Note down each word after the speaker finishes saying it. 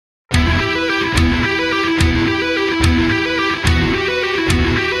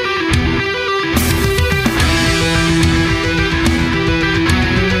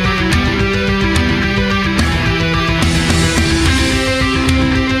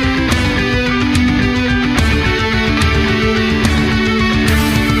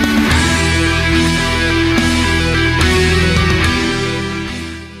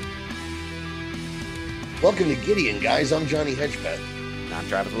Guys, I'm Johnny Hedgepeth. And I'm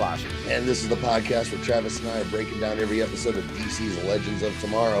Travis Washington. And this is the podcast where Travis and I are breaking down every episode of DC's Legends of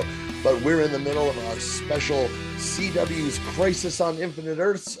Tomorrow. But we're in the middle of our special CW's Crisis on Infinite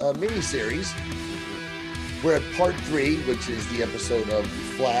Earths miniseries. We're at part 3, which is the episode of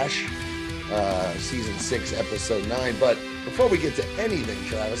Flash, season 6, episode 9. But before we get to anything,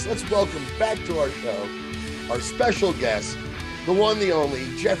 Travis, let's welcome back to our show our special guest, the one, the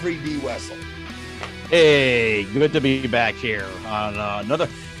only, Geoffrey D. Wessel. Hey, good to be back here on another.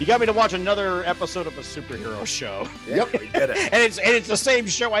 You got me to watch another episode of a superhero show. Yep, we did it. and it's the same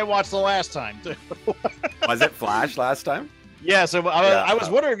show I watched the last time too. Was it Flash last time? Yeah, so I was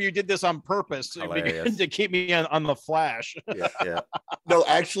wondering if you did this on purpose to keep me on the Flash. Yeah. No,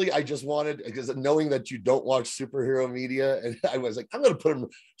 actually, I just wanted, because knowing that you don't watch superhero media, and I was like, I'm going to put him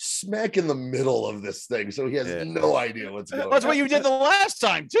smack in the middle of this thing, so he has no idea what's going on. That's what you did the last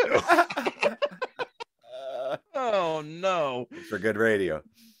time too. Oh no! For good radio.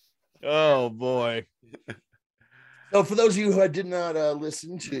 Oh boy. So for those of you who did not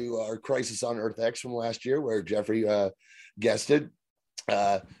listen to our Crisis on Earth X from last year, where Geoffrey guested,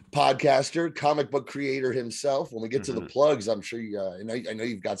 podcaster, comic book creator himself. When we get to the plugs, I'm sure you, I know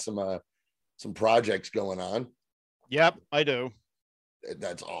you've got some projects going on. Yep, I do.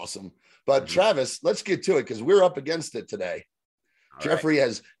 That's awesome. But Travis, let's get to it because we're up against it today. All Geoffrey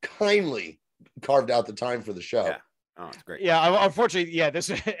has kindly carved out the time for the show. Yeah. Oh, it's great. Yeah, unfortunately, this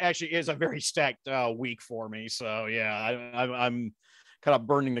actually is a very stacked week for me. So yeah, I'm kind of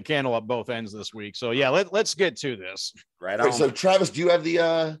burning the candle at both ends this week. So yeah, let's get to this. Right on. So Travis, do you have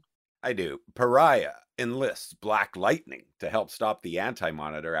the I do. Pariah enlists Black Lightning to help stop the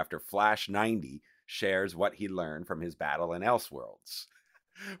Anti-Monitor after Flash 90 shares what he learned from his battle in Elseworlds.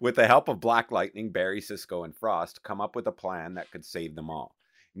 With the help of Black Lightning, Barry, Cisco, and Frost come up with a plan that could save them all.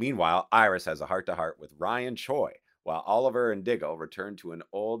 Meanwhile, Iris has a heart-to-heart with Ryan Choi, while Oliver and Diggle return to an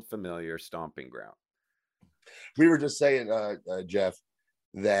old familiar stomping ground. We were just saying, Jeff,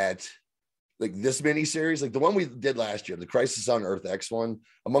 that like this miniseries, like the one we did last year, the Crisis on Earth X one,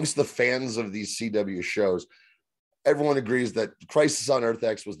 amongst the fans of these CW shows, everyone agrees that Crisis on Earth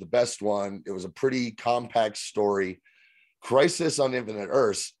X was the best one. It was a pretty compact story. Crisis on Infinite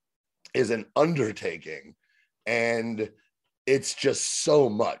Earths is an undertaking, and it's just so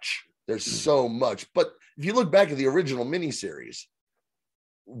much. There's so much. But if you look back at the original miniseries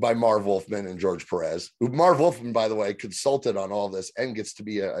by Marv Wolfman and George Perez, who Marv Wolfman, by the way, consulted on all this and gets to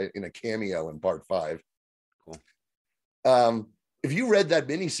be in a cameo in part 5. Cool. If you read that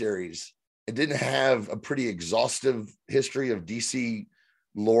miniseries, it didn't have a pretty exhaustive history of DC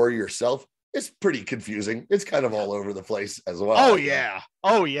lore yourself. It's pretty confusing. It's kind of all over the place as well.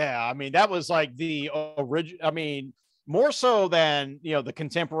 Oh yeah. I mean, that was like the original. I mean, more so than the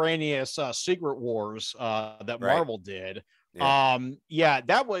contemporaneous Secret Wars that Marvel did. Yeah.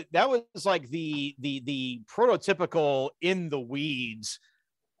 That was like the prototypical in the weeds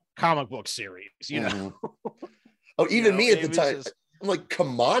comic book series, Oh, even me at the time, I'm like,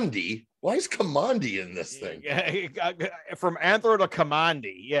 Kamandi? Why is Kamandi in this thing? From Anthro to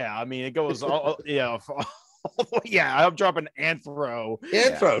Kamandi. Yeah, I mean, it goes all, yeah, I'm dropping Anthro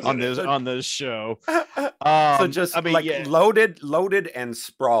on this show. So just loaded and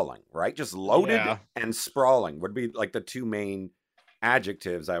sprawling, right? Just loaded and sprawling would be like the two main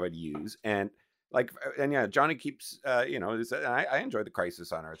adjectives I would use. And Johnny keeps I enjoy the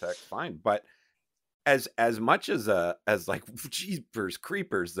Crisis on Earth X, fine, but as much as like jeepers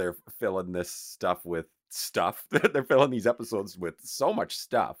creepers, they're filling this stuff with stuff. They're filling these episodes with so much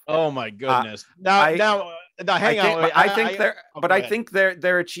stuff. Oh my goodness! Now, hang on. I think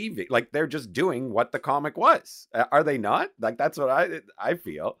they're achieving. Like they're just doing what the comic was. Are they not? Like that's what I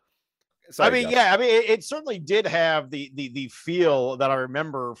feel. Sorry, it certainly did have the feel that I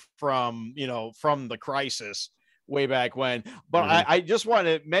remember from the Crisis way back when. But I just want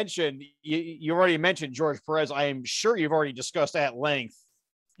to mention, you already mentioned George Perez. I am sure you've already discussed at length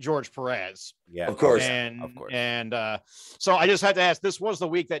George Perez. Yeah, of course. And so I just had to ask, this was the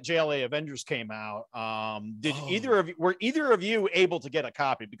week that JLA Avengers came out. Were either of you able to get a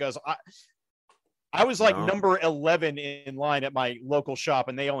copy? Because I was like number 11 in line at my local shop,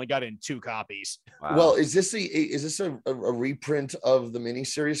 and they only got in 2 copies. Wow. Well, is this a reprint of the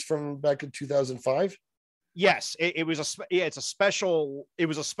miniseries from back in 2005? Yes, it was it's a special. It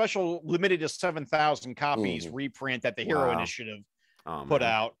was a special limited to 7,000 copies reprint that the Hero Initiative put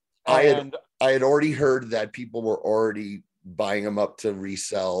out. I had already heard that people were already buying them up to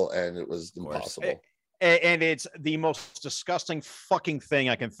resell, and it was impossible. And it's the most disgusting fucking thing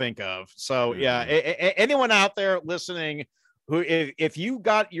I can think of. So yeah, anyone out there listening who, if you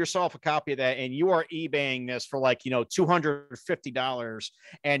got yourself a copy of that and you are eBaying this for like, $250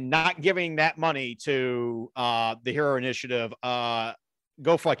 and not giving that money to the Hero Initiative,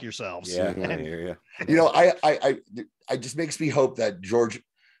 go fuck yourselves. Yeah, I hear you. I just makes me hope that George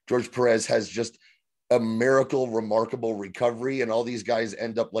Perez has just a remarkable recovery, and all these guys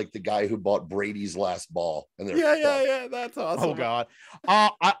end up like the guy who bought Brady's last ball. And yeah, that's awesome. Oh God,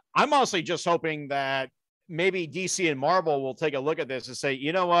 I'm honestly just hoping that maybe DC and Marvel will take a look at this and say,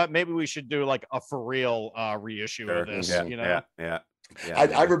 you know what, maybe we should do like a for real reissue of this. Yeah.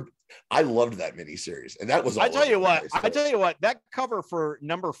 I loved that miniseries, and that was. I tell you what, that cover for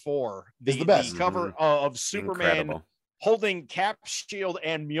number 4 is the best. The cover of Superman. Incredible. Holding Cap, Shield,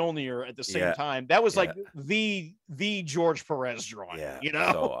 and Mjolnir at the same time. That was like the George Perez drawing. Yeah,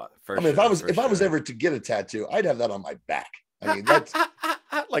 So, if I was ever to get a tattoo, I'd have that on my back. I mean, that's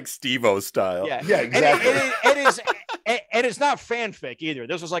like Steve-O style. Yeah, exactly. And it's not fanfic either.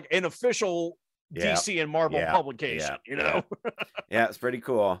 This was like an official DC and Marvel publication. Yeah, it's pretty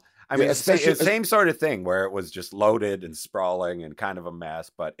cool. I mean, it's the same sort of thing where it was just loaded and sprawling and kind of a mess,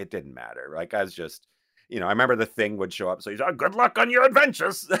 but it didn't matter. Like, I was just. I remember the Thing would show up. So he's good luck on your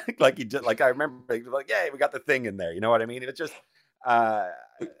adventures. I remember like, yay, we got the Thing in there. You know what I mean? It's just, I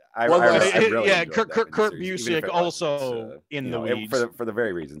really Kurt Busiek also in the weeds. For the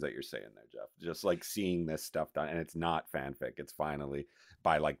very reasons that you're saying there, Jeff. Just like seeing this stuff done, and it's not fanfic. It's finally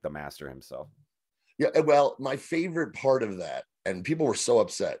by like the master himself. Yeah. Well, my favorite part of that, and people were so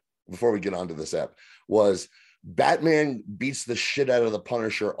upset before we get onto this app, was Batman beats the shit out of the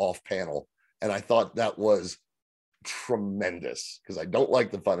Punisher off panel. And I thought that was tremendous because I don't like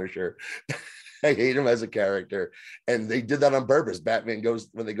the Punisher. I hate him as a character. And they did that on purpose. Batman goes,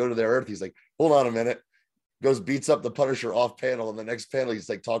 when they go to their Earth, he's like, hold on a minute. Goes, beats up the Punisher off panel. And the next panel, he's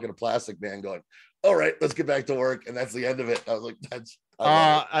like talking to Plastic Man going, all right, let's get back to work. And that's the end of it. I was like, that's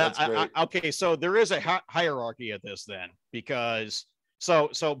great. Okay. So there is a hierarchy of this then, because so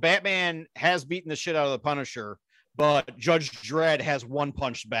Batman has beaten the shit out of the Punisher, but Judge Dredd has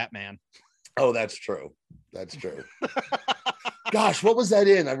one-punched Batman. Oh, that's true. That's true. Gosh, what was that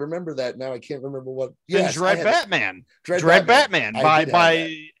in? I remember that now. I can't remember what. Yes, Dread Batman. Dread Batman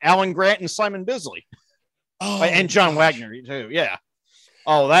by Alan Grant and Simon Bisley. Oh, and John Wagner too. Yeah.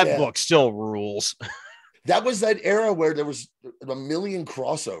 Oh, that book still rules. That was that era where there was a million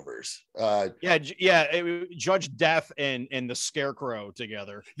crossovers. Judge Death and the Scarecrow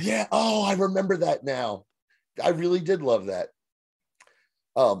together. Yeah. Oh, I remember that now. I really did love that.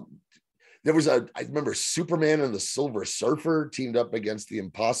 There was I remember Superman and the Silver Surfer teamed up against the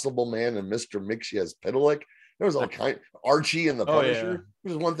Impossible Man and Mr. Mixias-Pitalik. There was all kind. Archie and the Punisher.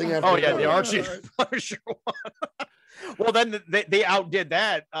 There was one thing after. Oh yeah, the Archie and the Punisher one. Well, then they outdid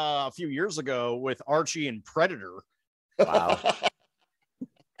that a few years ago with Archie and Predator. Wow.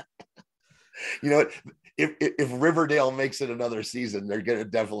 You know what? If Riverdale makes it another season, they're going to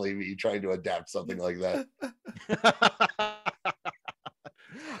definitely be trying to adapt something like that.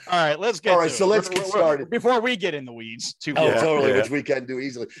 All right, let's get started before we get in the weeds. Totally, which we can do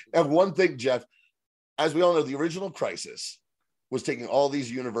easily. And one thing, Jeff, as we all know, the original Crisis was taking all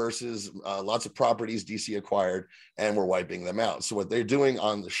these universes, lots of properties DC acquired, and we're wiping them out. So what they're doing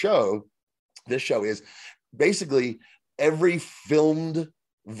on this show is basically every filmed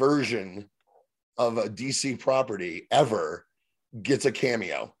version of a DC property ever gets a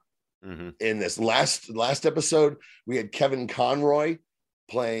cameo. Mm-hmm. In this last episode, we had Kevin Conroy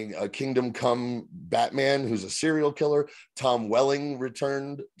playing a Kingdom Come Batman, who's a serial killer. Tom Welling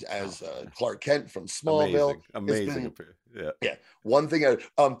returned as Clark Kent from Smallville. Amazing. Yeah. One thing,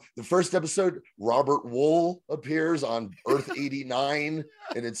 the first episode, Robert Wool appears on Earth 89,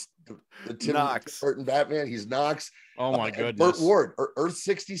 and it's the Tim Burton Batman. He's Knox. Oh my goodness. Burt Ward, Earth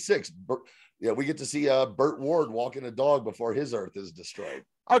 66. We get to see Burt Ward walking a dog before his Earth is destroyed.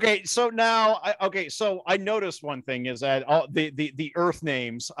 Okay, so now, I noticed one thing is that all the Earth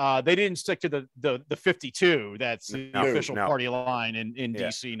names, they didn't stick to the 52. That's the official party line in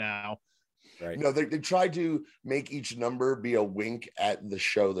DC now. Right. No, they tried to make each number be a wink at the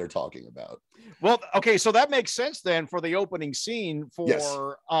show they're talking about. Well, okay, so that makes sense then for the opening scene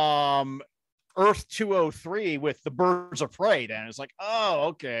for Earth 203 with the Birds of Prey. And it's like, oh,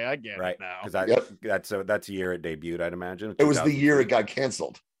 okay, I get it now. Because that's the year it debuted, I'd imagine. It was the year it got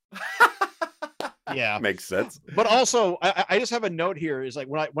canceled. Yeah, makes sense. But also, I just have a note here. Is like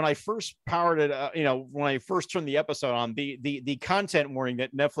when I first powered it, when I first turned the episode on, the content warning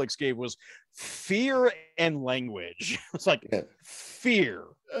that Netflix gave was fear and language. It's like fear.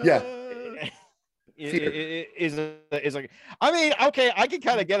 Yeah. Is like, I mean, okay, I can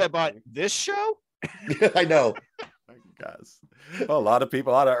kind of get it, but this show. I know. Yes. Well, a lot of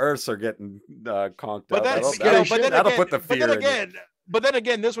people, a lot of Earths are getting conked but out. That'll put the fear in. But then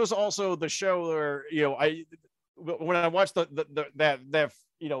again, this was also the show where, when I watched that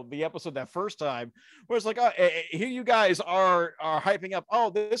the episode that first time, where it's like, oh, here you guys are hyping up. Oh,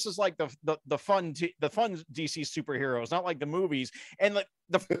 this is like the fun DC superheroes, not like the movies. And like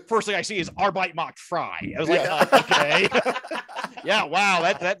the first thing I see is Arbeit macht frei. I was like, okay, yeah, wow,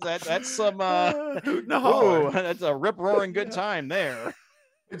 that's some that's a rip roaring good time there.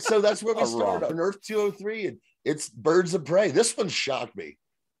 And so that's where we started on Earth 203, and it's Birds of Prey. This one shocked me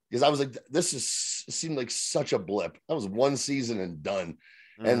because I was like, seemed like such a blip. That was one season and done.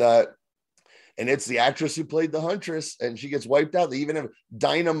 And it's the actress who played the Huntress, and she gets wiped out. They even have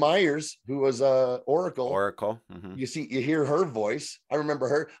Dinah Myers, who was Oracle. Mm-hmm. You hear her voice. I remember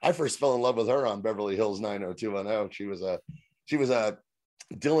her. I first fell in love with her on Beverly Hills 90210. She was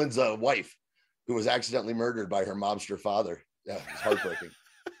Dylan's wife, who was accidentally murdered by her mobster father. Yeah, it was heartbreaking.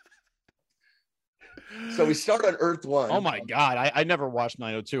 So we start on Earth 1. Oh my God, I never watched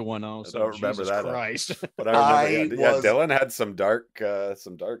 90210. So I don't remember that. Christ. But I remember, Dylan had some dark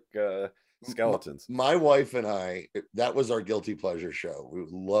skeletons. My wife and I, that was our guilty pleasure show. We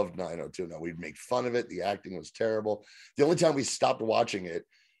loved 90210. We'd make fun of it. The acting was terrible. The only time we stopped watching it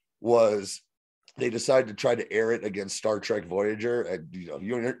was they decided to try to air it against Star Trek Voyager. And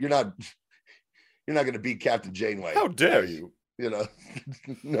you're not going to beat Captain Janeway. How dare you?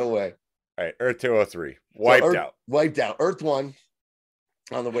 No way. All right, Earth 203 wiped out. Earth 1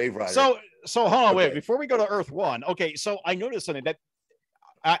 on the Wave Rider. So hold on, wait, before we go to Earth 1. Okay, so I noticed something that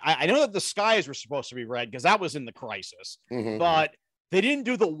I know that the skies were supposed to be red because that was in the Crisis, but they didn't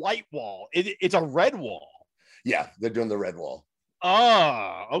do the white wall. It's a red wall. Yeah, they're doing the red wall.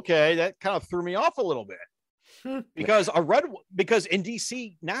 Oh, okay, that kind of threw me off a little bit because in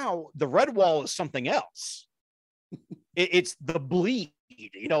DC now the red wall is something else. It's the bleed.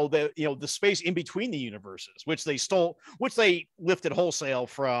 The space in between the universes, which they lifted wholesale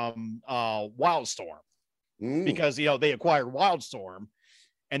from Wildstorm, because they acquired Wildstorm,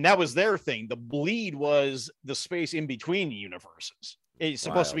 and that was their thing. The bleed was the space in between the universes. It's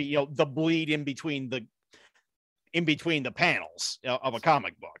supposed to be the bleed in between the panels of a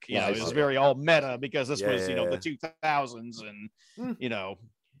comic book. It was very all meta because this was the 2000s, and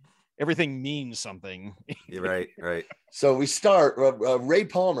everything means something. You're right. So we start, Ray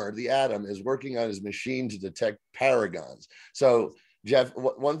Palmer, the Atom, is working on his machine to detect paragons. So, Jeff,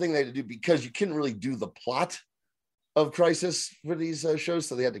 one thing they had to do, because you couldn't really do the plot of Crisis for these shows,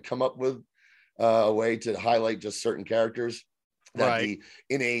 so they had to come up with a way to highlight just certain characters. That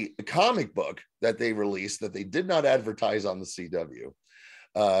in a comic book that they released, that they did not advertise on the CW,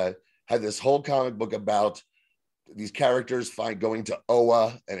 had this whole comic book about these characters going to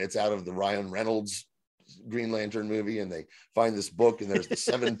Oa, and it's out of the Ryan Reynolds Green Lantern movie, and they find this book, and there's the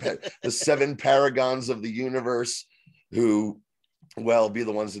seven paragons of the universe who be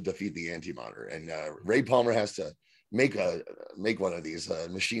the ones that defeat the Anti-Monitor, and Ray Palmer has to make one of these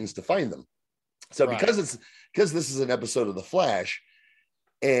machines to find them. So because this is an episode of The Flash,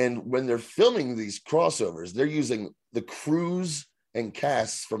 and when they're filming these crossovers, they're using the crews and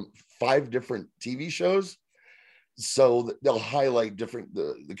casts from 5 different TV shows. So they'll highlight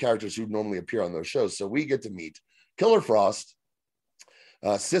the characters who normally appear on those shows. So we get to meet Killer Frost,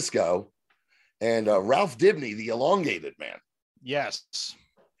 Cisco, and Ralph Dibny, the Elongated Man. Yes.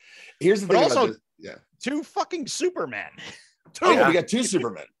 Here's the thing. Also, 2 fucking Supermen. We got 2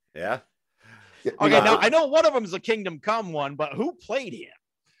 Supermen. Yeah. Okay, now I know one of them is a Kingdom Come one, but who played him?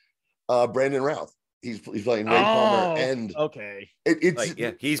 Brandon Routh. He's playing Ray Palmer, and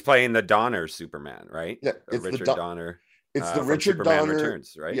he's playing the Donner Superman, right? Yeah, it's Richard Donner. It's the Richard Donner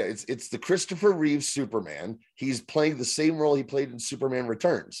Returns, right? Yeah, it's the Christopher Reeve Superman. He's playing the same role he played in Superman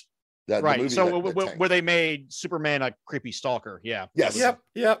Returns. Where they made Superman a creepy stalker. Yeah. Yes.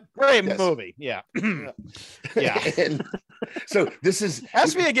 Yep. Great movie. Yeah. Yeah. And so this is.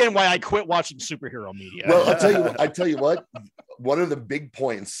 Ask me again why I quit watching superhero media. Well, I tell you what. One of the big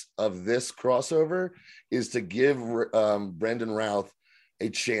points of this crossover is to give Brandon Routh a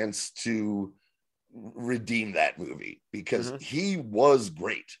chance to redeem that movie, because he was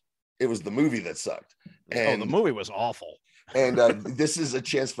great. It was the movie that sucked. And the movie was awful. And this is a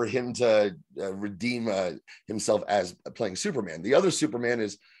chance for him to redeem himself as playing Superman. The other Superman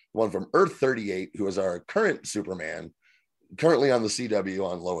is one from Earth 38, who is our current Superman, currently on the CW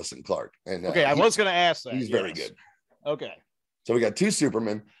on Lois and Clark. And I was going to ask that. He's very good. Okay. So we got 2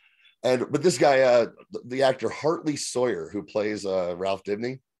 Supermen, but this guy, the actor Hartley Sawyer, who plays Ralph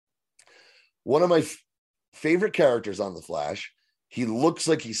Dibny, one of my favorite characters on The Flash. He looks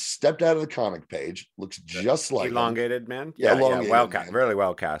like he stepped out of the comic page. Looks just like elongated him. Man. Yeah, well cast, really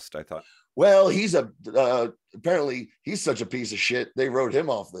well cast, I thought. Well, he's apparently he's such a piece of shit. They wrote him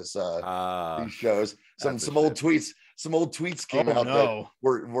off this these shows. Some old tweets came out that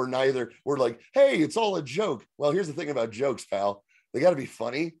were like, hey, it's all a joke. Well, here's the thing about jokes, pal. They got to be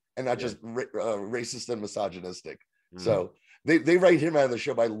funny and not just racist and misogynistic. So they write him out of the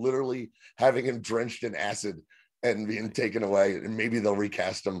show by literally having him drenched in acid and being taken away. And maybe they'll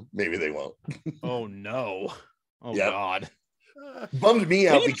recast him. Maybe they won't. Oh no. Oh God. Bummed me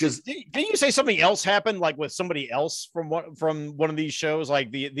out because didn't you say something else happened, like with somebody else from one of these shows,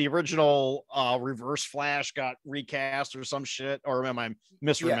 like the original Reverse Flash got recast or some shit, or am I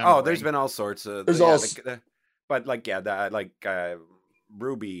misremembering? There's been all sorts of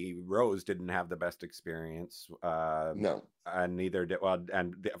Ruby Rose didn't have the best experience. No, and neither did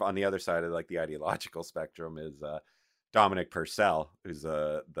on the other side of like the ideological spectrum is Dominic Purcell, who's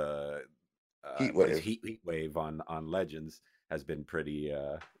the Heat Wave on Legends, has been pretty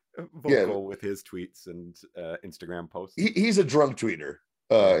vocal with his tweets and Instagram posts. He's a drunk tweeter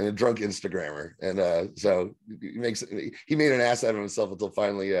and a drunk Instagrammer, and so he made an ass out of himself until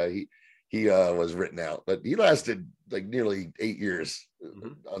finally he was written out. But he lasted like nearly 8 years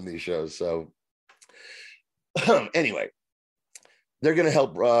on these shows. So anyway, they're gonna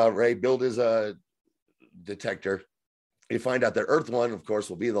help Ray build his detector. You find out that Earth 1, of course,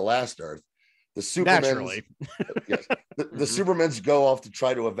 will be the last Earth. The Supermen, yes, the Supermen's go off to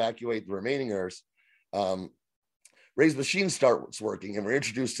try to evacuate the remaining Earths. Ray's machine starts working, and we're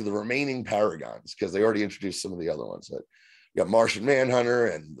introduced to the remaining Paragons because they already introduced some of the other ones. We got Martian Manhunter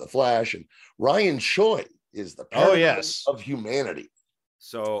and the Flash, and Ryan Choi is the Paragon of humanity.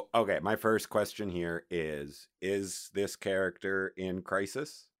 So, okay, my first question here is this character in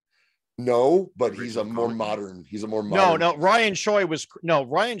Crisis? No, but he's a more modern. No. Ryan Choi was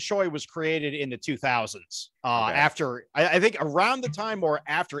created in the 2000s. After I think around the time or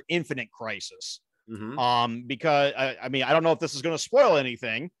after Infinite Crisis. Because I mean, I don't know if this is going to spoil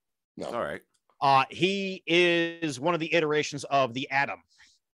anything. No. All right. He is one of the iterations of the Atom.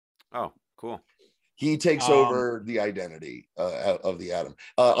 Oh, cool. He takes over the identity of the Atom.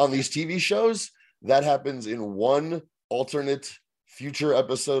 On these TV shows, that happens in one alternate future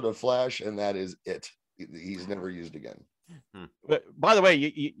episode of Flash, and that is it. He's never used again. But by the way,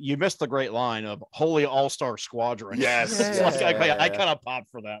 you missed the great line of "Holy All-Star Squadron." Yes, I kind of popped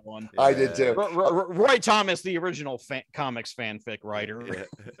for that one. Yeah. I did too. Roy Thomas, the original comics fanfic writer.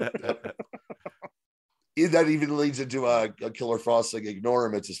 That even leads into a Killer Frost like ignore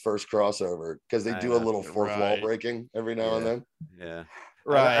him. It's his first crossover because they do a little fourth wall breaking every now and then. Yeah,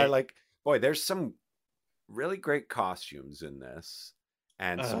 right. I like. Boy, there's some really great costumes in this,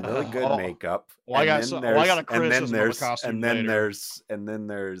 and some really good makeup. Well, I got a criticism of the costume. And then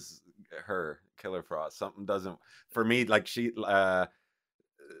there's her, Killer Frost. Something doesn't for me. Like she,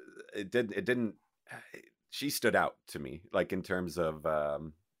 she stood out to me, like in terms of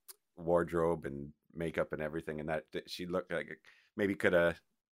wardrobe and makeup and everything, and that she looked like maybe could have.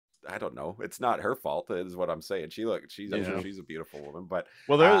 I don't know. It's not her fault, is what I'm saying. She's a beautiful woman, but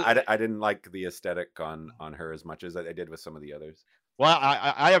I didn't like the aesthetic on her as much as I did with some of the others. Well,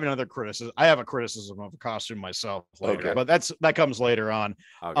 I have another criticism. I have a criticism of the costume myself later, but that comes later on.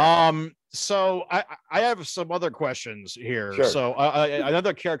 Okay. So I have some other questions here. Sure. So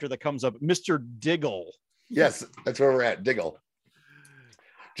another character that comes up, Mr. Diggle. Yes, that's where we're at. Diggle.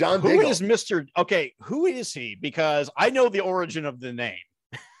 John Diggle. Who is Mr. Okay, who is he? Because I know the origin of the name.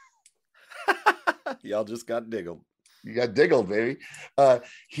 Y'all just got Diggled. You got Diggled, baby.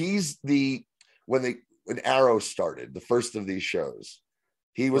 He's when Arrow started, the first of these shows,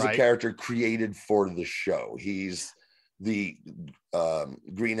 he was a character created for the show. He's the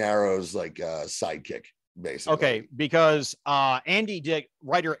Green Arrow's sidekick, basically. Okay, because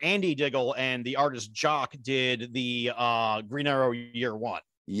writer Andy Diggle and the artist Jock did the Green Arrow Year One.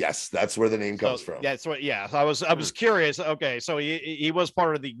 Yes, that's where the name comes from. That's what. Yeah, I was curious. Okay, so he was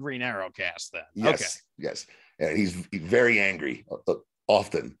part of the Green Arrow cast then. Yes, okay. Yes, and he's very angry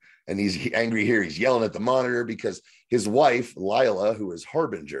often, and he's angry here. He's yelling at the monitor because his wife Lila, who is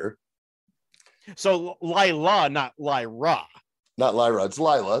Harbinger. So Lila, not Lyra. Not Lyra. It's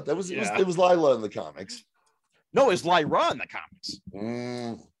Lila. It was Lila in the comics. No, it's Lyra in the comics.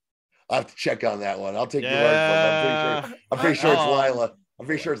 I have to check on that one. I'll take your word for it. I'm pretty sure it's Lila. I'm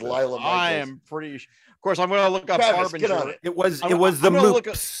pretty sure it's Lila Michaels. I am pretty sure. Of course, I'm going to look up Harbinger. It was the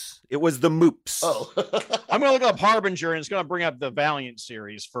Moops. It was the Moops. Oh. I'm going to look up Harbinger, and it's going to bring up the Valiant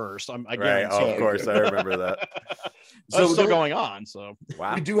series first. I guarantee of course, I remember that. So it's still going on. So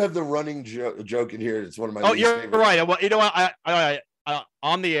wow. We do have the running joke in here. It's one of my. Oh, you're favorite. Right. Well, you know what?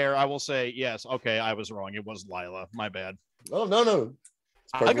 on the air, I will say yes. Okay, I was wrong. It was Lila. My bad. Oh no.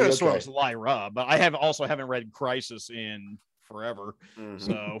 I could have sworn it was Lyra, but I haven't read Crisis in forever.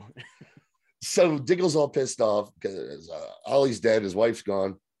 Mm-hmm. So Diggle's all pissed off because Ollie's dead. His wife's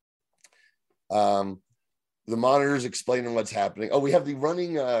gone. The monitor's explaining what's happening. Oh, we have the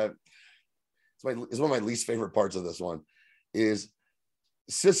running. It's one of my least favorite parts of this one is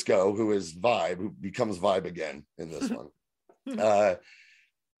Cisco, who is Vibe, who becomes Vibe again in this one.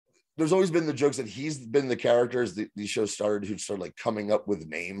 There's always been the jokes that he's been the characters these shows started who started like coming up with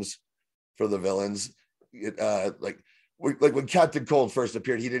names for the villains. Like when Captain Cold first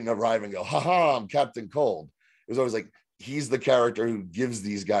appeared, he didn't arrive and go, "Ha, I'm Captain Cold." It was always like he's the character who gives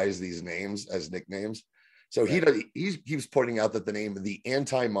these guys these names as nicknames. So he keeps pointing out that the name of the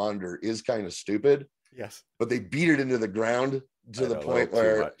Anti-Monitor is kind of stupid. Yes, but they beat it into the ground to the point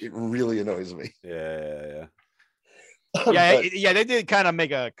where it really annoys me. Yeah. Yeah, they did kind of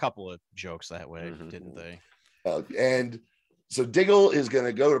make a couple of jokes that way, didn't they? And so Diggle is going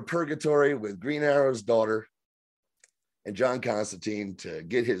to go to Purgatory with Green Arrow's daughter and John Constantine to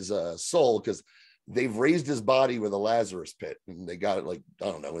get his soul, because they've raised his body with a Lazarus pit, and they got it like, I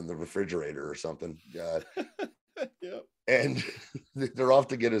don't know, in the refrigerator or something. Yep. And they're off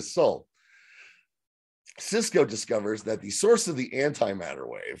to get his soul. Cisco discovers that the source of the antimatter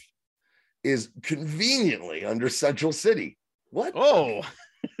wave is conveniently under Central City. What? Oh,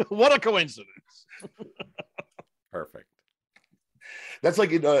 what a coincidence. Perfect. That's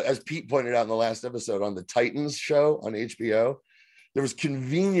like, as Pete pointed out in the last episode on the Titans show on HBO, there was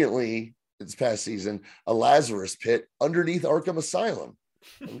conveniently, this past season, a Lazarus pit underneath Arkham Asylum.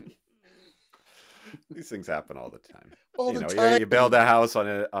 These things happen all the time. All the time. You build a house on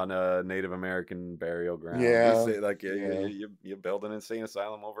a Native American burial ground. Yeah. You build an insane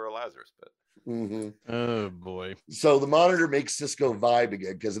asylum over a Lazarus pit. Mm-hmm. Oh boy. So the Monitor makes Cisco Vibe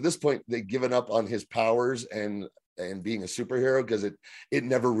again, because at this point they've given up on his powers and being a superhero, because it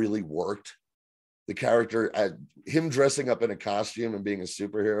never really worked. The character, him dressing up in a costume and being a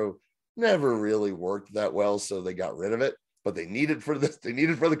superhero, never really worked that well, so they got rid of it. But they need it for this. They need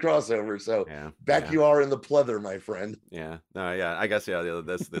it for the crossover. So you are in the pleather, my friend. Yeah. No. Yeah. I guess. Yeah.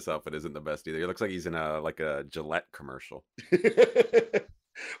 This outfit isn't the best either. It looks like he's in a Gillette commercial.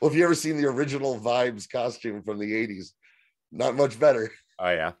 Well, if you ever seen the original Vibes costume from the 80s, not much better.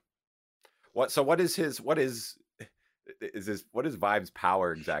 Oh yeah. What is Vibes'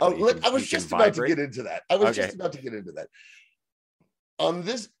 power exactly? I was just about to get into that. On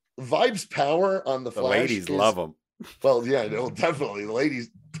this Vibes' power on the Flash, ladies love him. Well, yeah, no, definitely. The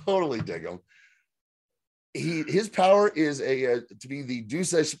ladies totally dig him. His power is to be the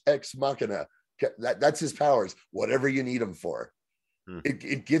Deus Ex Machina. That's his powers. Whatever you need him for.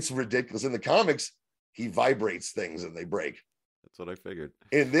 It gets ridiculous. In the comics, he vibrates things and they break. That's what I figured.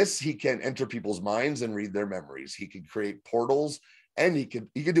 In this, he can enter people's minds and read their memories. He can create portals, and he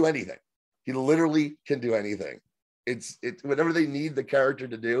can do anything. He literally can do anything. It's whatever they need the character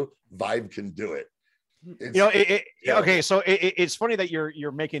to do, Vibe can do it. Okay, so it's funny that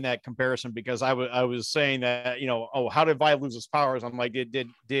you're making that comparison, because I was saying that, how did Vibe lose his powers? I'm like,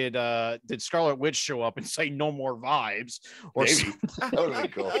 did Scarlet Witch show up and say no more Vibes? Or maybe that would be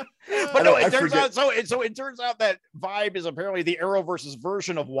cool. But no, it turns out it turns out that Vibe is apparently the Arrowverse's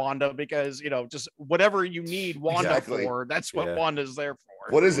version of Wanda, because just whatever you need Wanda for, that's what Wanda's there for.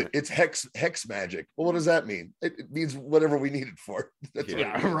 What is it? It's hex magic. Well, what does that mean? It means whatever we need it for.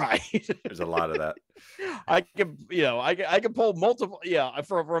 Right. There's a lot of that. I can pull multiple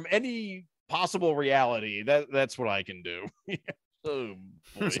from any possible reality. That's what I can do. Oh,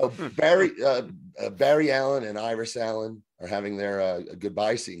 so Barry Allen and Iris Allen are having their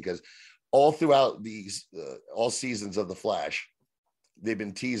goodbye scene, because all throughout these all seasons of The Flash, they've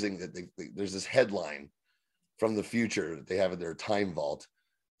been teasing that there's this headline from the future that they have in their time vault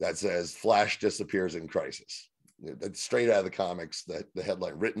that says Flash disappears in crisis. That's straight out of the comics, the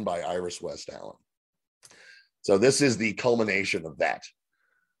headline written by Iris West Allen. So this is the culmination of that,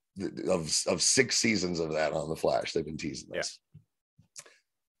 of 6 seasons of that on The Flash. They've been teasing this.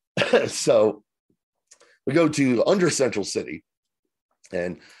 Yeah. So we go to under Central City,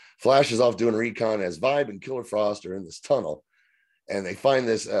 and Flash is off doing recon as Vibe and Killer Frost are in this tunnel. And they find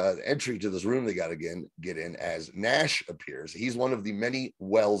this entry to this room they got to get in as Nash appears. He's one of the many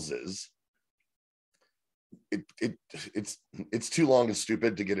Welleses. It's too long and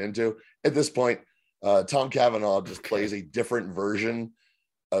stupid to get into. At this point, Tom Cavanaugh just plays a different version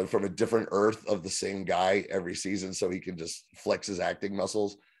from a different Earth of the same guy every season, so he can just flex his acting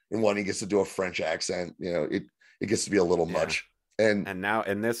muscles. In one, he gets to do a French accent. It gets to be a little much. And now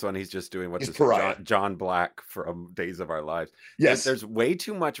in this one, he's just doing what's John Black from Days of Our Lives. Yes. There's way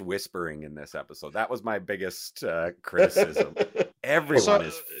too much whispering in this episode. That was my biggest criticism. Everyone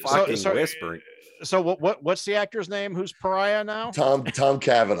is fucking whispering. So what's the actor's name? Who's Pariah now? Tom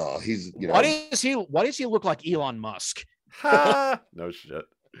Cavanaugh. He's Why does he look like Elon Musk? No shit.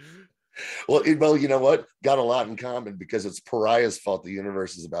 Well, you know what? Got a lot in common because it's Pariah's fault the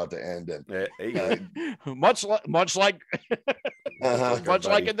universe is about to end. And much like much like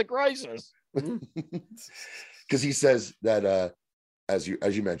in the Crisis. Because he says that as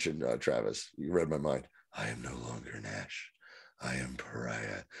you mentioned, Travis, you read my mind. I am no longer Nash. I am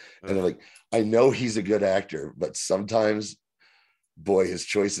Pariah. And I'm like, I know he's a good actor, but sometimes, boy, his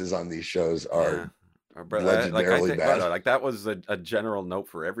choices on these shows are legendarily bad. Like that was a general note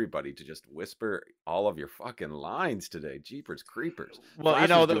for everybody to just whisper all of your fucking lines today. Jeepers creepers. Well,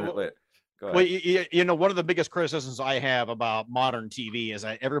 one of the biggest criticisms I have about modern TV is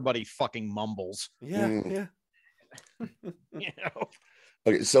that everybody fucking mumbles. Yeah.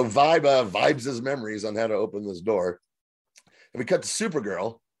 Okay, so vibes his memories on how to open this door. And we cut to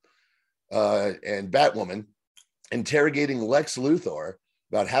Supergirl and Batwoman interrogating Lex Luthor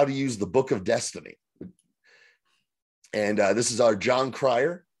about how to use the Book of Destiny. And this is our John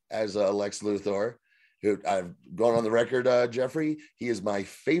Cryer as Lex Luthor, who I've gone on the record, Geoffrey. He is my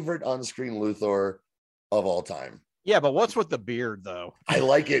favorite on-screen Luthor of all time. Yeah, but what's with the beard, though? I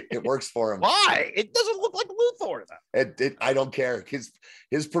like it. It works for him. Why? It doesn't look like Luthor, though. I don't care.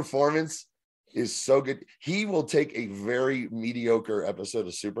 His performance is so good. He will take a very mediocre episode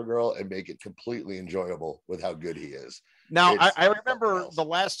of Supergirl and make it completely enjoyable with how good he is. Now, I remember the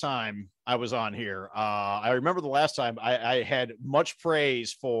last time I was on here. I had much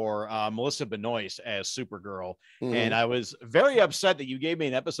praise for Melissa Benoist as Supergirl, and I was very upset that you gave me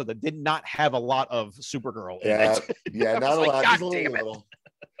an episode that did not have a lot of Supergirl in it. Yeah, not a lot. Just a little.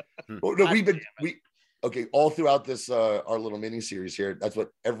 Well, no, okay, all throughout this our little mini series here, that's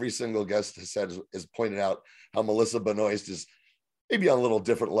what every single guest has said is pointed out how Melissa Benoist is maybe on a little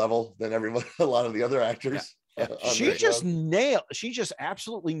different level than a lot of the other actors. Yeah. She just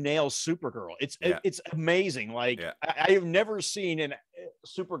absolutely nails Supergirl. It's amazing. Like I have never seen a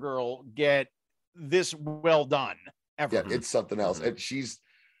Supergirl get this well done ever. Yeah, it's something else. And she's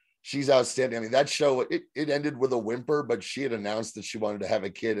outstanding. I mean, that show, it ended with a whimper, but she had announced that she wanted to have a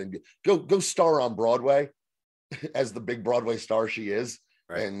kid and go star on Broadway as the big Broadway star she is,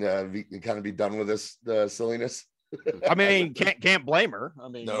 and kind of be done with this silliness. I mean, can't blame her. I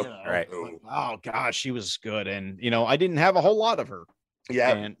mean, no, right. Oh gosh, she was good. And I didn't have a whole lot of her.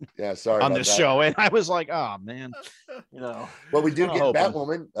 Sorry on this show. And I was like, oh man, Well, we do get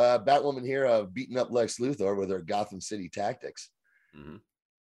Batwoman here beating up Lex Luthor with her Gotham City tactics. Mm-hmm.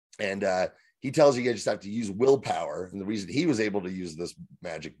 And he tells you just have to use willpower. And the reason he was able to use this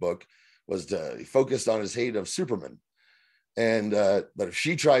magic book was to focus on his hate of Superman. And but if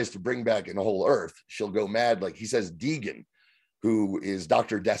she tries to bring back in the whole Earth, she'll go mad. Like he says, Deegan, who is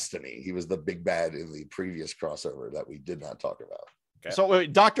Dr. Destiny. He was the big bad in the previous crossover that we did not talk about. Okay. So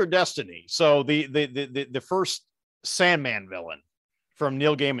Dr. Destiny. So the first Sandman villain from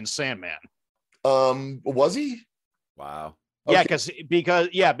Neil Gaiman's Sandman. Was he? Wow. Okay.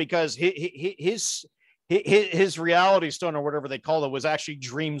 Because his reality stone or whatever they call it was actually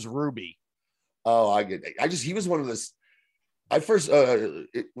Dream's Ruby. Oh, I get it. He was one of this. I first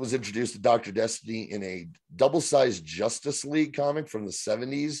was introduced to Dr. Destiny in a double-sized Justice League comic from the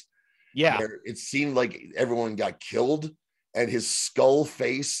 70s. Yeah. Where it seemed like everyone got killed and his skull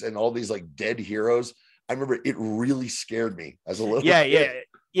face and all these like dead heroes. I remember it really scared me as a little kid.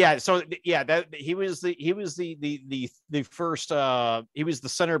 Yeah. So that he was the first he was the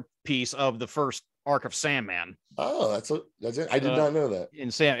centerpiece of the first arc of Sandman. Oh, that's it. I did not know that. In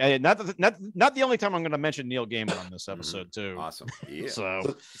Sam, not the only time I'm going to mention Neil Gaiman on this episode too. Awesome. Yeah.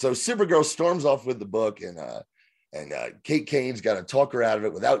 So Supergirl storms off with the book, and Kate Kane's got to talk her out of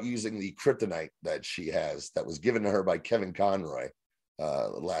it without using the kryptonite that she has that was given to her by Kevin Conroy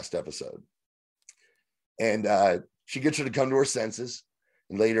last episode. And she gets her to come to her senses.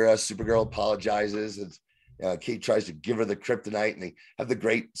 And later, Supergirl apologizes, and Kate tries to give her the kryptonite, and they have the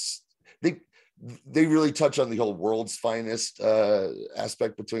great. They really touch on the whole world's finest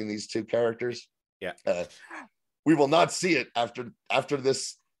aspect between these two characters. Yeah, we will not see it after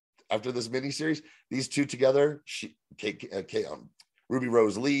this miniseries. These two together, Ruby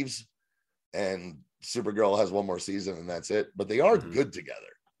Rose leaves, and Supergirl has one more season, and that's it. But they are good together.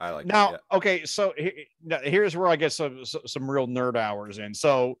 I like now. Yeah. Okay, so here's where I get some real nerd hours in.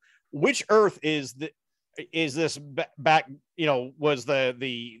 So, which Earth is this back? Was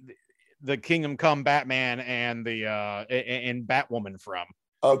the Kingdom Come Batman and the and Batwoman from?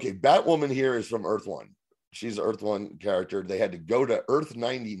 Okay, Batwoman here is from Earth 1. She's an Earth 1 character. They had to go to Earth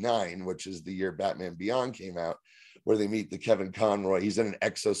 99, which is the year Batman Beyond came out, where they meet the Kevin Conroy. He's in an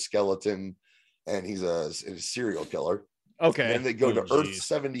exoskeleton, and he's a serial killer. Okay. And then they go to Earth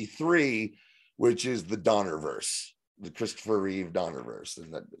 73, which is the Donnerverse, the Christopher Reeve Donnerverse.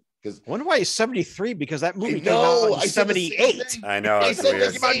 And that, because I wonder why he's 73, because that movie came out in 78. I know. It's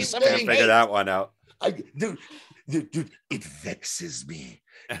weird. Can't figure that one out. Dude, it vexes me.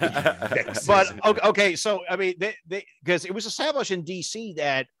 But okay, so I mean, they because it was established in DC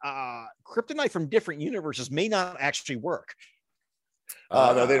that kryptonite from different universes may not actually work.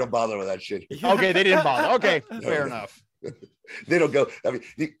 No, they don't bother with that shit. Okay, they didn't bother. Okay, fair enough. They don't go. I mean,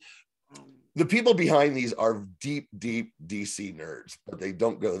 the people behind these are deep DC nerds, but they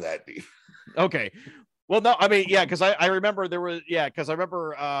don't go that deep. Okay. Well, no, I mean, yeah, because I remember there was, because I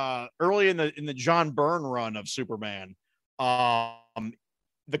remember early in the John Byrne run of Superman,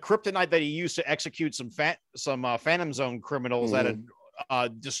 the kryptonite that he used to execute some Phantom Zone criminals that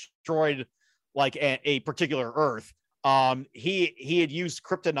had destroyed like a particular Earth. He had used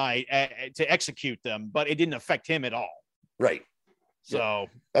kryptonite to execute them, but it didn't affect him at all. Right. So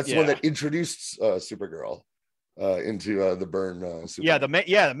that's the one that introduced Supergirl into the Byrne. Superman.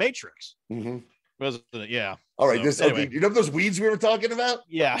 The Matrix. Mm-hmm. Yeah. All right. Okay. You know those weeds we were talking about?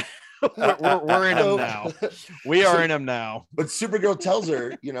 Yeah. we're in them now. We are in them now. But Supergirl tells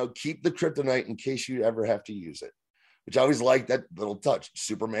her, keep the kryptonite in case you ever have to use it, which I always like that little touch.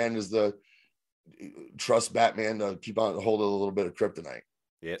 Superman is the trust Batman to keep on hold of a little bit of kryptonite.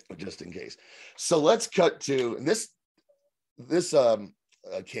 Yeah. Just in case. So let's cut to this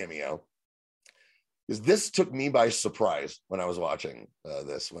cameo, because this took me by surprise when I was watching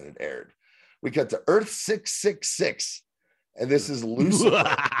this when it aired. We cut to Earth 666, and this is Lucifer,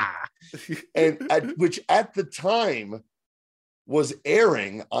 which at the time was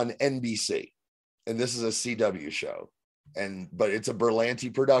airing on NBC, and this is a CW show, but it's a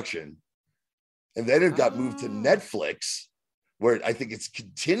Berlanti production, and then it got moved to Netflix, where I think it's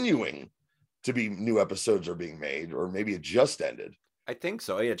continuing to be new episodes are being made, or maybe it just ended. I think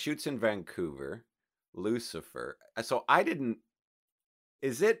so. Yeah, it shoots in Vancouver, Lucifer. So I didn't.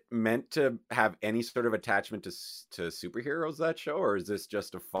 Is it meant to have any sort of attachment to superheroes, that show, or is this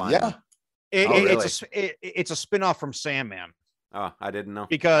just a fun? Yeah, it's a spinoff from Sandman. Oh, I didn't know.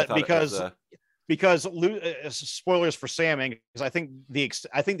 Because spoilers for Sandman, because I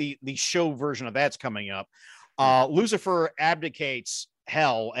think the show version of that's coming up. Lucifer abdicates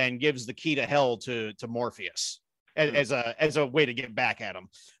hell and gives the key to hell to Morpheus as a way to get back at him.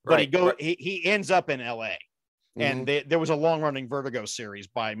 But he ends up in LA. And there was a long-running Vertigo series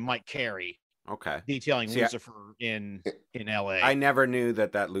by Mike Carey, detailing Lucifer in LA. I never knew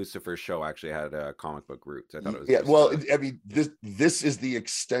that Lucifer show actually had comic book roots. I thought it was. Yeah, well, I mean, this is the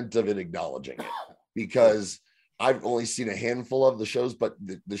extent of it acknowledging it, because I've only seen a handful of the shows, but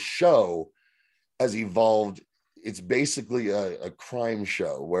the show has evolved. It's basically a crime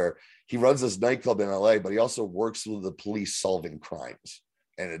show where he runs this nightclub in LA, but he also works with the police solving crimes.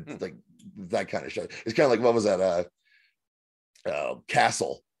 And it's like that kind of show. It's kind of like, what was that?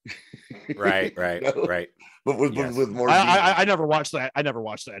 Castle. Right. But with more. I never watched that. I never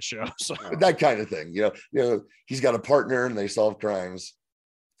watched that show. So that kind of thing. He's got a partner and they solve crimes,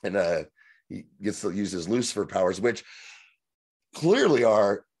 and he gets to use his Lucifer powers, which clearly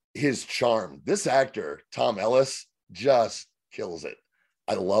are his charm. This actor, Tom Ellis, just kills it.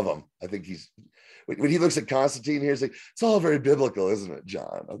 I love him. I think when he looks at Constantine here, he's like, it's all very biblical, isn't it,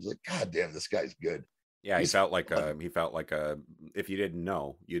 John? I was like, God damn, this guy's good. Yeah, he felt like if you didn't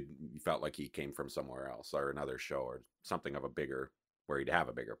know, you felt like he came from somewhere else or another show or something where he'd have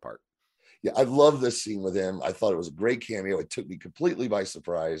a bigger part. Yeah, I love this scene with him. I thought it was a great cameo. It took me completely by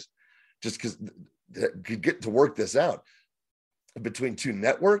surprise, just because could get to work this out between two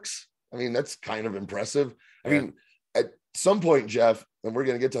networks. I mean, that's kind of impressive. I mean, at some point, Jeff, and we're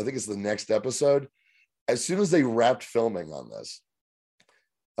going to get to, I think it's the next episode, as soon as they wrapped filming on this,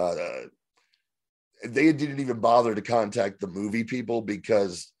 they didn't even bother to contact the movie people,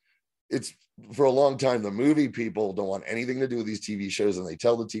 because it's for a long time, the movie people don't want anything to do with these TV shows, and they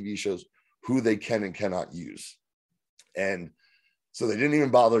tell the TV shows who they can and cannot use. And so they didn't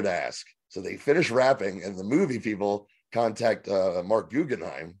even bother to ask. So they finish wrapping, and the movie people contact Mark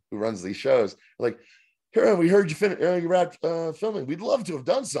Guggenheim, who runs these shows, like, here, we heard you wrapped filming. We'd love to have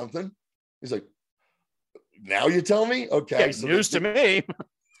done something. He's like, now you tell me? Okay. Yeah, so news to me.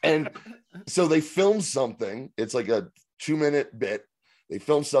 And so they filmed something. It's like a 2-minute bit. They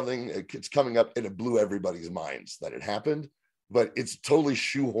filmed something. It's coming up, and it blew everybody's minds that it happened. but it's totally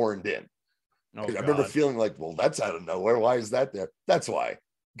shoehorned in. Oh, I remember feeling like, well, that's out of nowhere. Why is that there? That's why.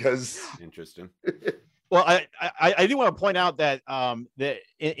 Because interesting. Well, I do want to point out that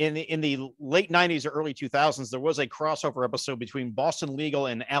in the late 90s or early 2000s, there was a crossover episode between Boston Legal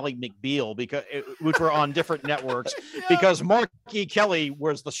and Ally McBeal, which were on different networks, because Mark E. Kelly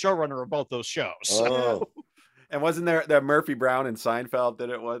was the showrunner of both those shows. Oh. And wasn't there that Murphy Brown and Seinfeld did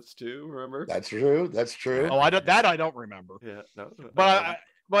it once too? Remember? That's true. That's true. Oh, I don't remember. Yeah, no.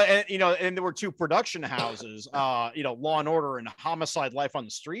 But and there were two production houses, Law and Order and Homicide: Life on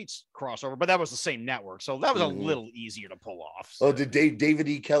the Streets crossover, but that was the same network, so that was a little easier to pull off. So. Oh, did David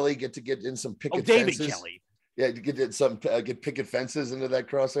E. Kelly get in some picket fences? David Kelly. Yeah, get picket fences into that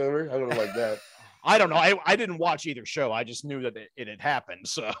crossover. I would have liked that. I don't know. I didn't watch either show. I just knew that it had happened.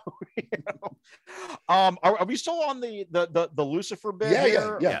 So, are we still on the Lucifer bit? Yeah,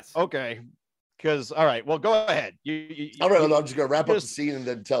 here? Yeah. Yes. Okay. Because all right, well, go ahead. All right, I'm just gonna wrap up the scene and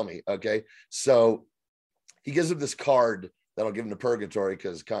then tell me. Okay, so he gives him this card that'll give him to purgatory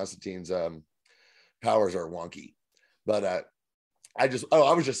because Constantine's powers are wonky. But I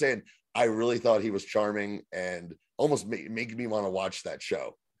was just saying, I really thought he was charming and almost making me want to watch that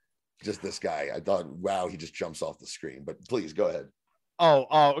show. Just this guy, I thought, wow, he just jumps off the screen. But please go ahead.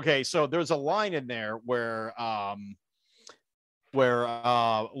 Oh, okay. So there's a line in there where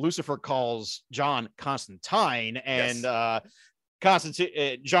Lucifer calls John Constantine, and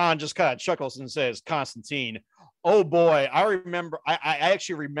John just kind of chuckles and says, Constantine. Oh boy, I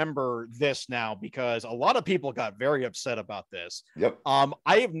actually remember this now because a lot of people got very upset about this. Yep.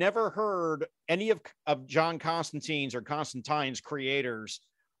 I have never heard any of John Constantine's or Constantine's creators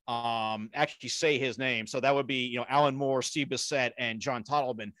actually say his name. So that would be, Alan Moore, Steve Bissett, and John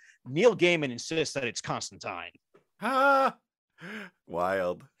Tottleman. Neil Gaiman insists that it's Constantine.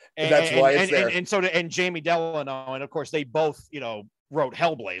 Wild. And that's why it's there. And Jamie Delano, and of course they both, wrote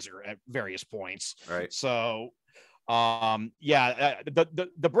Hellblazer at various points. Right. So, the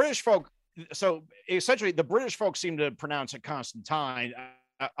British folk. So essentially, the British folks seem to pronounce it Constantine.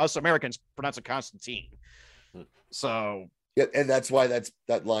 Us Americans pronounce it Constantine. So. Yeah, and that's why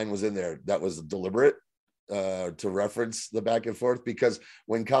that line was in there. That was deliberate to reference the back and forth, because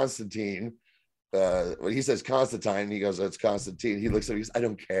when Constantine, when he says Constantine, he goes, "It's Constantine." He looks at him, he goes, "I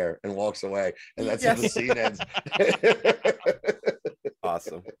don't care," and walks away, and that's how the scene ends.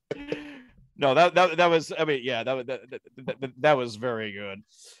 Awesome. No, that was. I mean, yeah, that was very good.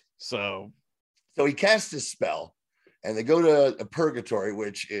 So he casts his spell. And they go to a purgatory,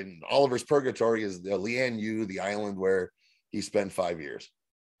 which in Oliver's purgatory is the Lian Yu, the island where he spent 5 years.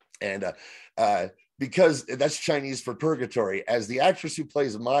 And because that's Chinese for purgatory, as the actress who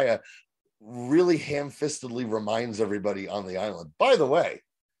plays Maya really ham-fistedly reminds everybody on the island. By the way,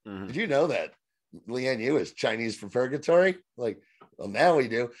 did you know that Lian Yu is Chinese for purgatory? Like, well, now we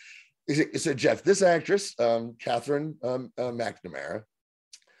do. So, Jeff, this actress, Catherine McNamara,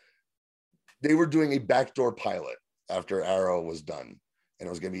 they were doing a backdoor pilot after Arrow was done, and it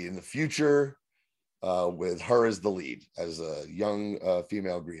was going to be in the future with her as the lead, as a young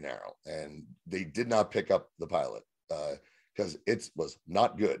female Green Arrow, and they did not pick up the pilot because it was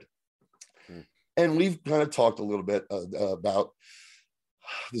not good. And we've kind of talked a little bit about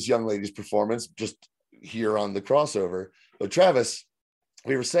this young lady's performance just here on the crossover. But Travis,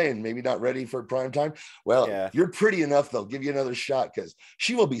 we were saying maybe not ready for prime time. Well, You're pretty enough. They'll give you another shot because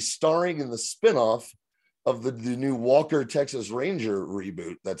she will be starring in the spinoff of the new Walker Texas Ranger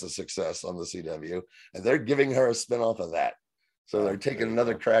reboot that's a success on the CW, and they're giving her a spinoff of that. So they're taking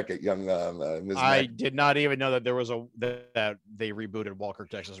another crack at young Ms. I did not even know that there was that they rebooted Walker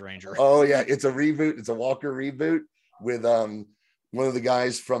Texas Ranger. Oh yeah, it's a reboot. It's a Walker reboot with one of the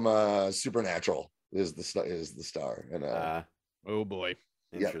guys from Supernatural is the star. And oh boy,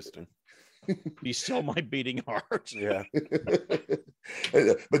 interesting. Be still my beating heart. Yeah.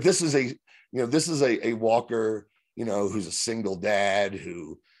 But this is a Walker, who's a single dad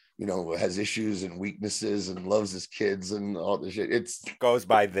who, has issues and weaknesses and loves his kids and all this shit. It goes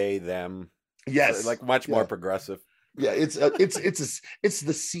by they, them. Yes. Like much more progressive. Yeah. It's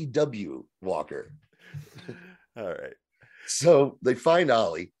the CW Walker. All right. So they find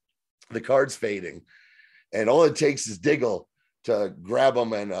Ollie, the card's fading, and all it takes is Diggle to grab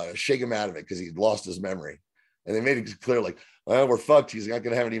him and shake him out of it because he lost his memory. And they made it clear, like, well, we're fucked. He's not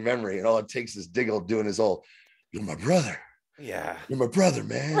going to have any memory. And all it takes is Diggle doing his old, "You're my brother." Yeah. "You're my brother,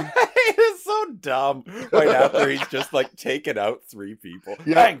 man." It is so dumb. Right after he's just like taken out 3 people.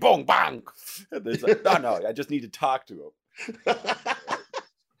 Yeah. Bang, boom, bang. And there's like, no, I just need to talk to him.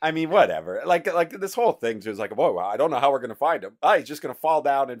 I mean, whatever. Like this whole thing was like, whoa, I don't know how we're gonna find him. He's just gonna fall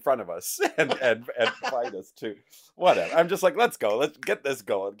down in front of us and find us too. Whatever. I'm just like, let's go. Let's get this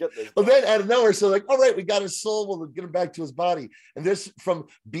going. Well, then out of nowhere, so like, all right, we got his soul. We'll get him back to his body. And this from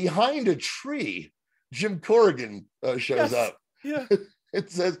behind a tree, Jim Corrigan shows up. Yeah. It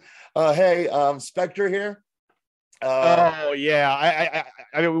says, "Hey, Spectre here." Oh yeah,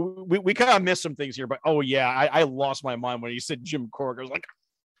 I mean, we kind of missed some things here, but I lost my mind when you said Jim Corrigan. I was like,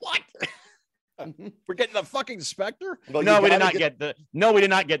 what? We're getting the fucking Spectre? Well, no, we did not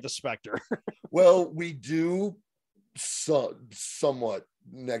get the Spectre. Well, we do somewhat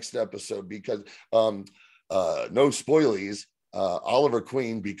next episode because no spoilies. Oliver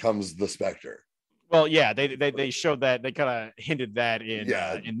Queen becomes the Spectre. Well, yeah, they showed that, they kind of hinted that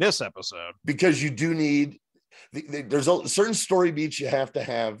in this episode, because you do need. There's a certain story beats you have to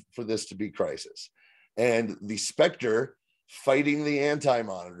have for this to be Crisis, and the Spectre fighting the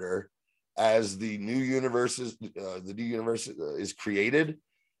Anti-Monitor as the new universe is created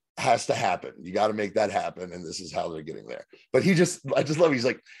has to happen. You got to make that happen, and this is how they're getting there. But I just love. He's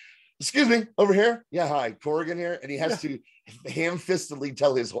like, "Excuse me, over here. Yeah, hi, Corrigan here," and he has to ham-fistedly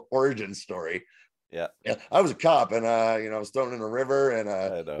tell his origin story. Yeah, I was a cop, and I was thrown in a river, and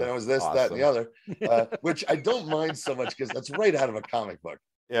then I was this, that, and the other, which I don't mind so much because that's right out of a comic book.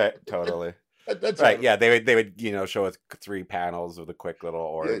 Yeah, totally. That's right. Yeah, they would show us 3 panels of the quick little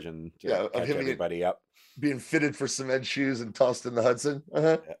origin to catch everybody up, being fitted for cement shoes and tossed in the Hudson.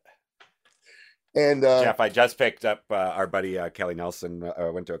 Yeah. And Jeff, I just picked up our buddy Kelly Nelson.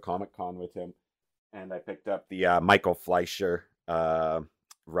 Went to a Comic Con with him, and I picked up the Michael Fleischer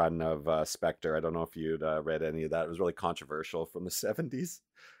run of Spectre. I don't know if you'd read any of that. It was really controversial from the 70s.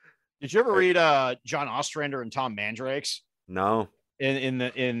 Did you ever read John Ostrander and Tom Mandrakes? No. In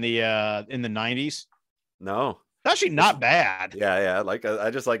the 90s? No. It's actually not bad. Yeah. Like I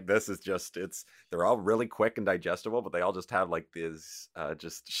just like this is just they're all really quick and digestible, but they all just have like this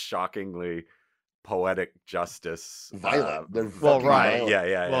just shockingly poetic justice. Violent. They're right. Violent.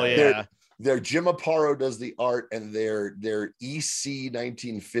 Yeah. Well, yeah. Their Jim Aparo does the art, and their EC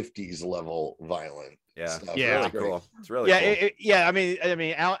 1950s level violent. Yeah, stuff. Yeah, really cool. It's really cool. I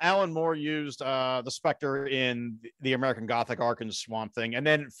mean, Alan Moore used the Spectre in the American Gothic Ark and Swamp Thing, and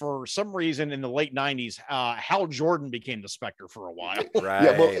then for some reason in the late 90s, Hal Jordan became the Spectre for a while.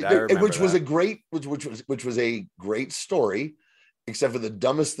 Right. Which was a great story. Except for the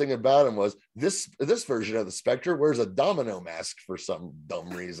dumbest thing about him was this version of the Spectre wears a domino mask for some dumb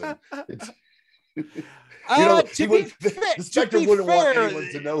reason. The Spectre wouldn't want anyone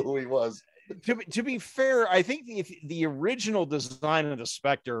to know who he was. To be fair, I think the original design of the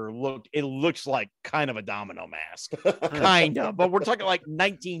Spectre looks like kind of a domino mask, kind of, but we're talking like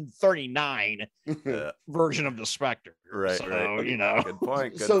 1939 version of the Spectre. Right. So, right. Good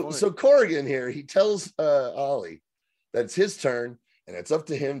point. So Corrigan here, he tells Ollie that it's his turn, and it's up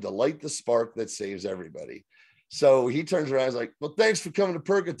to him to light the spark that saves everybody. So he turns around and is like, well, thanks for coming to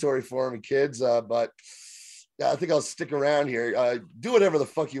Purgatory for me, kids, but I think I'll stick around here. Do whatever the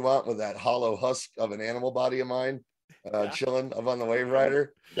fuck you want with that hollow husk of an animal body of mine, chilling up on the Wave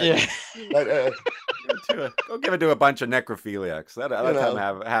Rider. Go give it to a bunch of necrophiliacs. Let them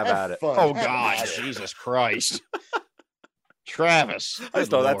have at it. Fun. Oh, God, Jesus Christ. Travis. I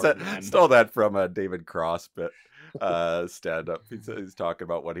stole that from David Cross, but stand up. He's talking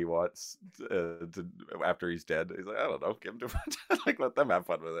about what he wants after he's dead. He's like, I don't know, give him to like let them have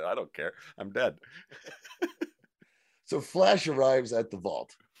fun with it. I don't care. I'm dead. So Flash arrives at the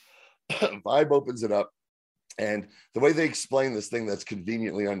vault. Vibe opens it up, and the way they explain this thing that's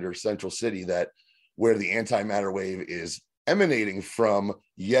conveniently under Central City, that where the antimatter wave is emanating from,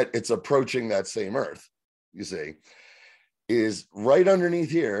 yet it's approaching that same Earth, you see, is right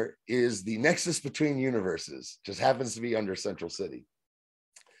underneath here is the nexus between universes. Just happens to be under Central City.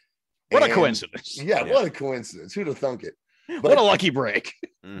 What a coincidence. Yeah, what a coincidence. Who'd have thunk it? But, what a lucky break.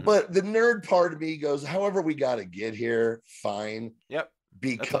 But the nerd part of me goes, however we got to get here, fine. Yep.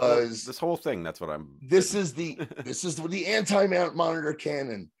 Because this whole thing, that's what I'm. This is the anti-monitor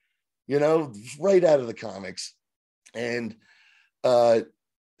canon, right out of the comics. And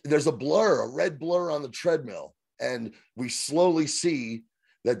there's a red blur on the treadmill. And we slowly see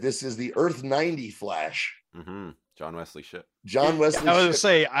that this is the Earth 90 Flash. Mm-hmm. John Wesley ship. I was going to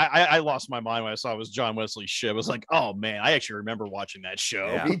say, I lost my mind when I saw it was John Wesley's ship. I was like, oh man, I actually remember watching that show.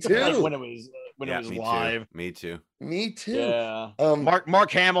 Yeah. Me too. When it was live. Me too. Yeah.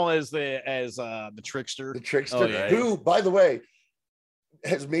 Mark Hamill as the trickster. The trickster, who, by the way,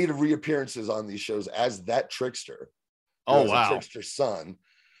 has made reappearances on these shows as that trickster. Oh wow. Trickster's son.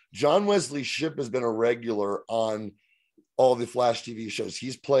 John Wesley's ship has been a regular on all the Flash TV shows.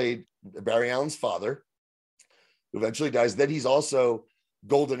 He's played Barry Allen's father, who eventually dies. Then he's also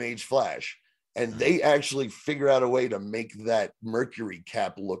Golden Age Flash. And they actually figure out a way to make that Mercury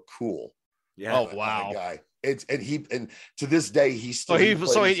cap look cool. Yeah. Oh, wow. Guy. And to this day, he's still.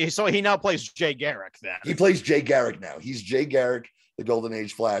 So he now plays Jay Garrick then. He plays Jay Garrick now. He's Jay Garrick, the Golden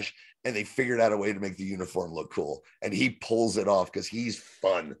Age Flash. And they figured out a way to make the uniform look cool. And he pulls it off because he's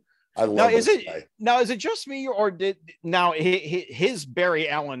fun. I love this guy. Now, is it just me, or did his Barry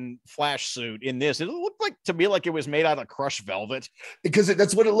Allen Flash suit in this? It looked like to me like it was made out of crushed velvet, because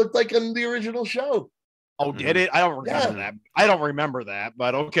that's what it looked like in the original show. Oh, did it? I don't remember that. I don't remember that,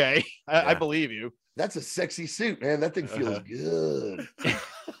 but okay, I believe you. That's a sexy suit, man. That thing feels good,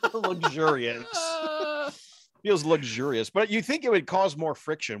 luxurious. Feels luxurious, but you think it would cause more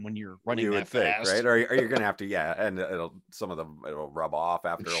friction when you're running that fast, right? Or you're going to have to, and some of them it'll rub off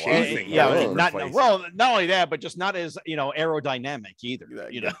after a while. Not only that, but just not as aerodynamic either.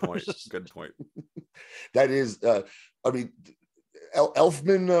 Good point. Good point. That is, I mean,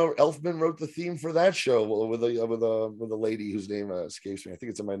 Elfman wrote the theme for that show with a lady whose name escapes me. I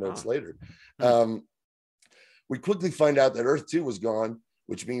think it's in my notes later. We quickly find out that Earth 2 was gone,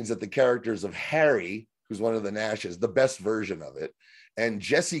 which means that the characters of Harry, who's one of the Nashes, the best version of it, and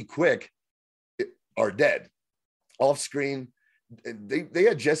Jesse Quick are dead. Off screen, they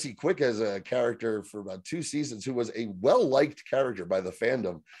had Jesse Quick as a character for about 2 seasons, who was a well-liked character by the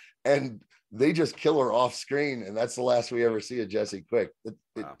fandom, and they just kill her off screen, and that's the last we ever see of Jesse Quick.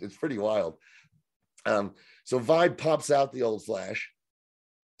 It's pretty wild. So Vibe pops out the old Flash,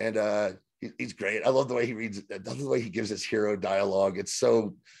 and he's great. I love the way he reads, I love the way he gives his hero dialogue. It's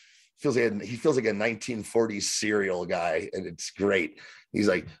so... he feels like a 1940s serial guy, and it's great. He's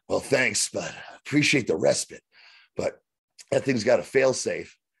like, well, thanks, but I appreciate the respite. But that thing's got a fail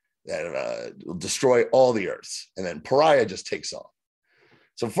safe that will destroy all the Earths. And then Pariah just takes off.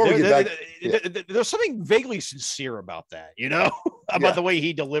 So before we get back, there's something vaguely sincere about that, about the way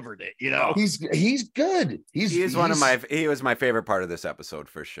he delivered it. He's good. He was my favorite part of this episode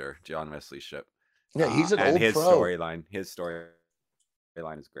for sure. John Wesley Shipp. Yeah, he's an old his pro. storyline. His storyline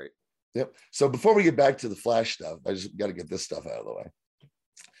is great. Yep. So before we get back to the Flash stuff, I just got to get this stuff out of the way.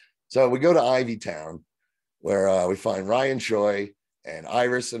 So we go to Ivy Town, where we find Ryan Choi and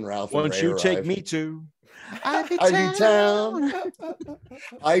Iris and Ralph. Won't you take me to Ivy Town?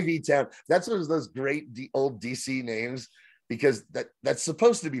 Ivy Town. That's one of those great old DC names, because that's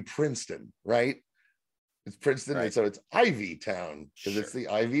supposed to be Princeton, right? It's Princeton, right. And so it's Ivy Town because it's the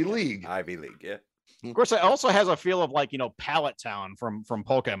Ivy League. Ivy League, yeah. Of course, it also has a feel of like, Pallet Town from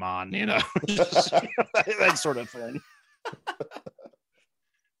Pokemon, that sort of thing.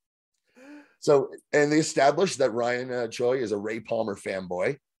 So, and they established that Ryan Choi is a Ray Palmer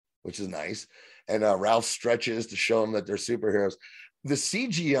fanboy, which is nice. And Ralph stretches to show him that they're superheroes. The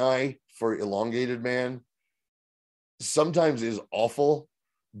CGI for Elongated Man sometimes is awful,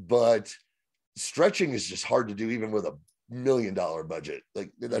 but stretching is just hard to do, even with a $1 million budget.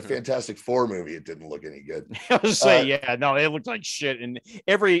 Like that Fantastic Four movie, it didn't look any good. I was saying, it looked like shit. And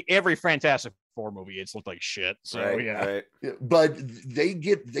every Fantastic Four movie, it's looked like shit. So right. But they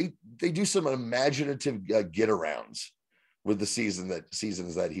do some imaginative get arounds with the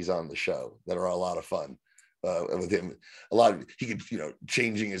seasons that he's on the show that are a lot of fun. With him, he could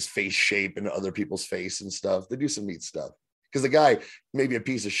changing his face shape into other people's face and stuff. They do some neat stuff, because the guy may be a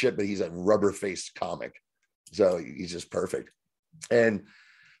piece of shit, but he's a rubber-faced comic. So he's just perfect. And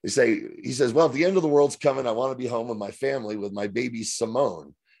he says, well, if the end of the world's coming, I want to be home with my family, with my baby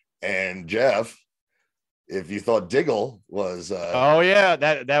Simone. And Jeff, if you thought Diggle was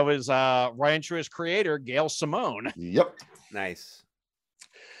that was Ryan Choi's creator, Gail Simone. Yep. Nice.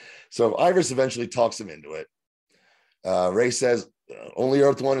 So Iris eventually talks him into it. Ray says only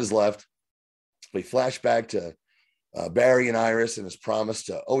Earth 1 is left. We flash back to Barry and Iris and his promise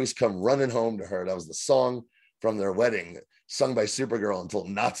to always come running home to her. That was the song from their wedding, sung by Supergirl until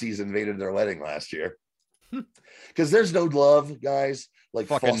Nazis invaded their wedding last year. Because there's no love, guys, like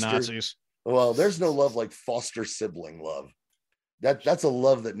fucking foster Nazis. Well, there's no love like foster sibling love. That's a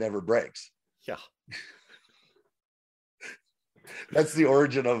love that never breaks. Yeah. That's the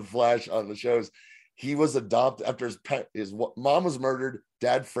origin of Flash on the shows. He was adopted after his mom was murdered,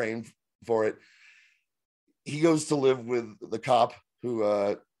 dad framed for it. He goes to live with the cop who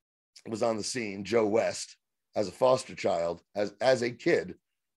was on the scene, Joe West, as a foster child, as a kid,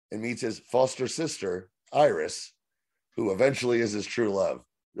 and meets his foster sister, Iris, who eventually is his true love.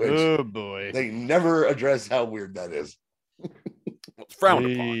 Oh boy. They never address how weird that is. It's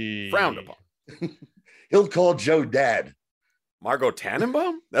frowned upon. Frowned upon. He'll call Joe dad. Margot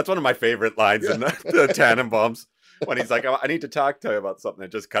Tannenbaum? That's one of my favorite lines in the Tannenbaums. when he's like, I need to talk to you about something.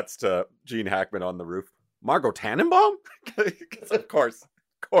 It just cuts to Gene Hackman on the roof. Margot Tannenbaum? of course,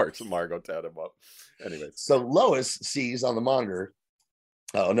 Margot Tannenbaum. Anyways. So Lois sees on the monitor,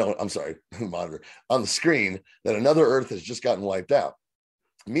 oh no, I'm sorry, monitor, on the screen that another Earth has just gotten wiped out.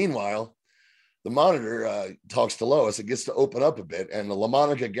 Meanwhile, the monitor talks to Lois. It gets to open up a bit, and the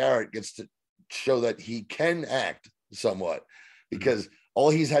LaMonica Garrett gets to show that he can act somewhat, because all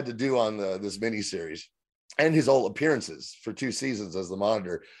he's had to do on this miniseries and his old appearances for 2 seasons as the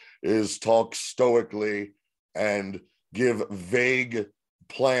monitor is talk stoically and give vague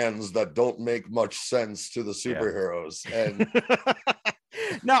plans that don't make much sense to the superheroes. Yeah. And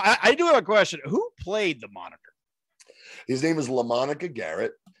now I do have a question. Who played the monitor? His name is LaMonica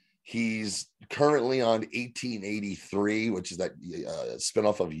Garrett. He's currently on 1883, which is that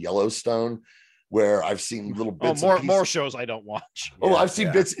spinoff of Yellowstone, where I've seen little bits. More shows I don't watch. Oh, I've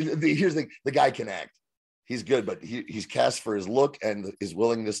seen bits. Here's the guy can act. He's good, but he's cast for his look and his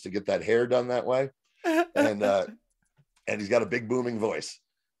willingness to get that hair done that way, and he's got a big booming voice.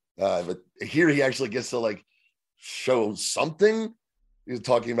 But here he actually gets to like show something. He's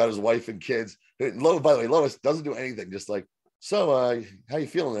talking about his wife and kids. By the way, Lois doesn't do anything. Just like, so how you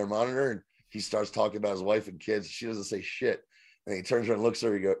feeling there, monitor? And he starts talking about his wife and kids. She doesn't say shit, and he turns around and looks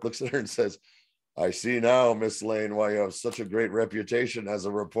at her and says, I see now, Miss Lane, why you have such a great reputation as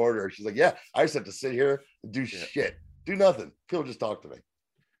a reporter. She's like, yeah, I just have to sit here and do shit. Do nothing. People just talk to me.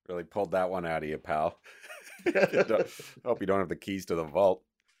 Really pulled that one out of you, pal. Hope you don't have the keys to the vault.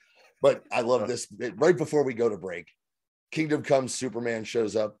 But I love this. Right before we go to break, Kingdom Comes, Superman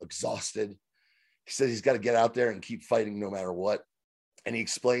shows up exhausted. He says he's got to get out there and keep fighting no matter what. And he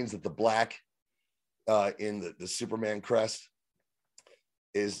explains that the black in the Superman crest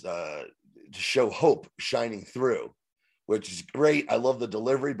is to show hope shining through, which is great. I love the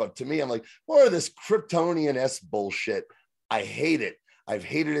delivery, but to me, I'm like, what are this Kryptonian-esque bullshit? I hate it. I've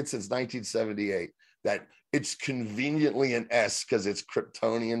hated it since 1978, that it's conveniently an S because it's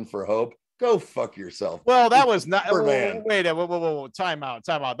Kryptonian for hope. Go fuck yourself. Well, that was not. Wait, whoa, time out.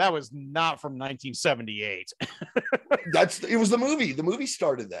 That was not from 1978. It was the movie. The movie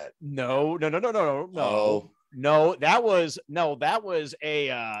started that. No. Oh. No, that was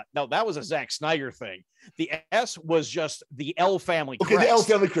a Zack Snyder thing. The S was just the L family crest. Okay, the L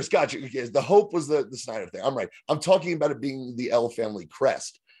family crest. Gotcha. Okay, the hope was the Snyder thing. I'm right. I'm talking about it being the L family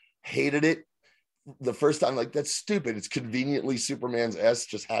crest. Hated it the first time. Like, that's stupid. It's conveniently Superman's S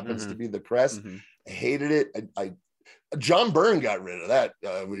just happens to be the crest. I hated it. I John Byrne got rid of that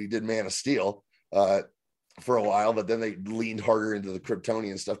when he did Man of Steel. For a while, but then they leaned harder into the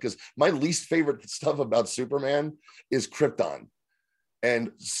Kryptonian stuff, because my least favorite stuff about Superman is Krypton,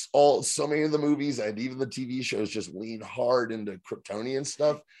 and so many of the movies and even the TV shows just lean hard into Kryptonian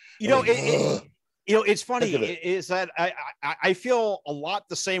stuff. It's funny is that I feel a lot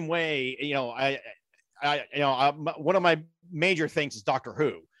the same way. One of my major things is Doctor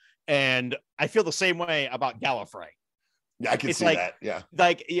Who, and I feel the same way about Gallifrey. Yeah, I can see that. Yeah,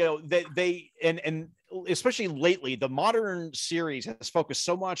 like they and especially lately, the modern series has focused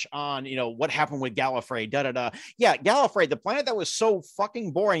so much on what happened with Gallifrey. Yeah, Gallifrey, the planet that was so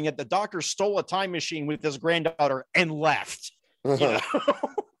fucking boring that the Doctor stole a time machine with his granddaughter and left. Yeah,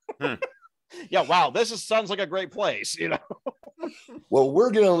 wow, this sounds like a great place. Well, we're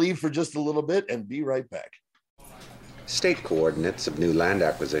gonna leave for just a little bit and be right back. State coordinates of new land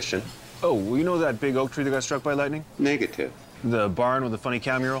acquisition. Oh, well, you know that big oak tree that got struck by lightning? Negative. The barn with the funny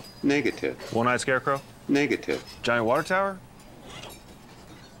cow mural? Negative. One-eyed scarecrow? Negative. Giant water tower?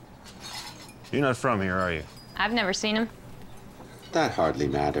 You're not from here, are you? I've never seen him. That hardly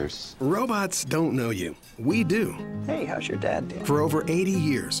matters. Robots don't know you. We do. Hey, how's your dad doing? For over 80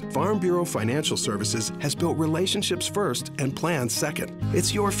 years, Farm Bureau Financial Services has built relationships first and plans second.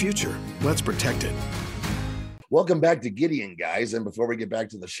 It's your future. Let's protect it. Welcome back to Gideon Guys. And before we get back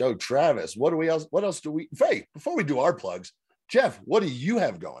to the show, Travis, what else do we, Faye, before we do our plugs, Jeff, what do you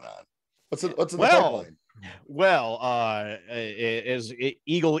have going on? What's in the pipeline? Well, as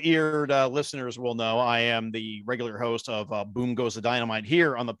eagle-eared listeners will know, I am the regular host of Boom Goes the Dynamite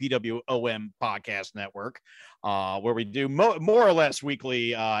here on the PWOM Podcast Network, where we do more or less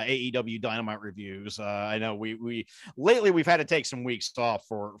weekly AEW Dynamite reviews. I know we lately we've had to take some weeks off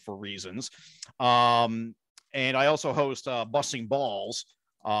for reasons. And I also host Busting Balls,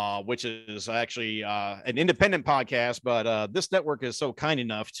 which is actually an independent podcast, but this network is so kind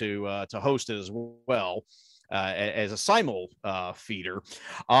enough to host it as well as a simul feeder.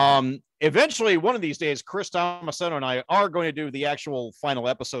 Eventually, one of these days, Chris Tomasetto and I are going to do the actual final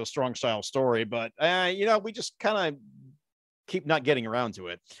episode, Strong Style Story, but we just kind of keep not getting around to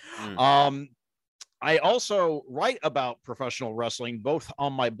it. I also write about professional wrestling, both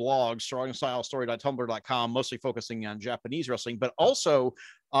on my blog, strongstylestory.tumblr.com, mostly focusing on Japanese wrestling, but also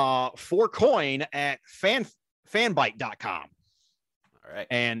for coin at fanbite.com. All right.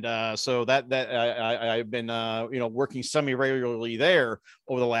 And so I've been working semi-regularly there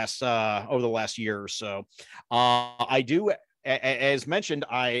over the last year or so. I do, as mentioned,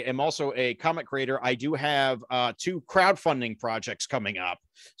 I am also a comic creator. I do have 2 crowdfunding projects coming up,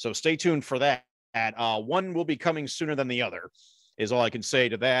 so stay tuned for that. One will be coming sooner than the other, is all I can say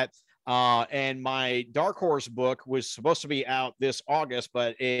to that. And my Dark Horse book was supposed to be out this August,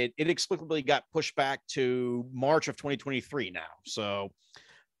 but it explicitly got pushed back to March of 2023 now. So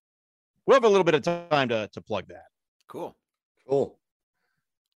we'll have a little bit of time to plug that. Cool.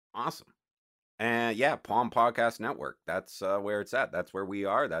 Awesome. And yeah, Palm Podcast Network. That's where it's at. That's where we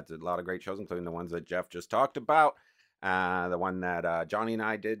are. That's a lot of great shows, including the ones that Jeff just talked about. The one that Johnny and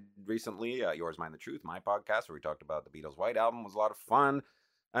I did recently, Yours, Mine, the Truth, my podcast, where we talked about the Beatles' White Album, was a lot of fun.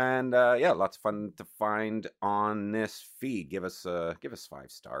 And lots of fun to find on this feed. Give us 5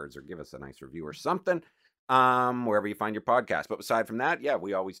 stars or give us a nice review or something, wherever you find your podcast. But aside from that,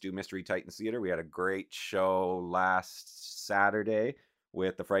 we always do Mystery Titans Theater. We had a great show last Saturday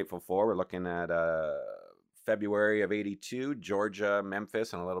with the Frightful Four. We're looking at February of '82, Georgia,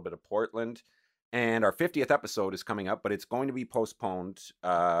 Memphis, and a little bit of Portland. And our 50th episode is coming up, but it's going to be postponed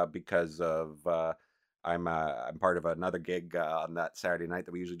because of I'm part of another gig on that Saturday night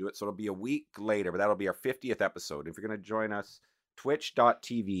that we usually do it. So it'll be a week later, but that'll be our 50th episode. If you're going to join us,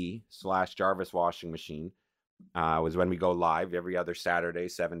 twitch.tv/Jarvis Washing Machine was when we go live every other Saturday,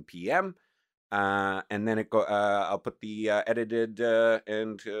 7 p.m. And then I'll put the edited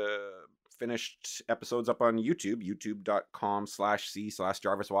and finished episodes up on YouTube,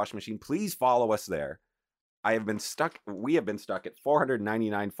 youtube.com/c/Jarvis Washing Machine. Please follow us there. We have been stuck at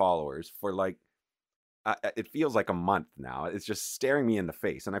 499 followers for it feels like a month now. It's just staring me in the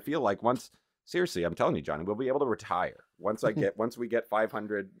face. And I feel like seriously, I'm telling you, Johnny, we'll be able to retire once we get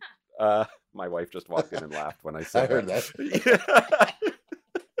 500. My wife just walked in and laughed when I said I heard that.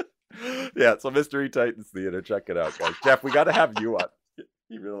 Yeah. So Mystery Titans Theater, check it out, guys. Jeff, we got to have you up.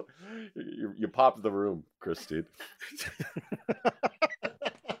 You popped the room, Christine.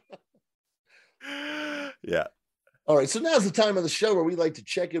 Yeah. All right, so now's the time of the show where we like to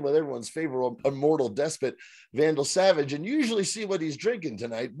check in with everyone's favorite immortal despot, Vandal Savage, and usually see what he's drinking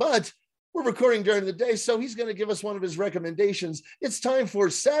tonight. But we're recording during the day, so he's going to give us one of his recommendations. It's time for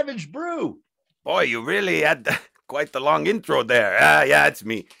Savage Brew. Boy, you really had quite the long intro there. Yeah, it's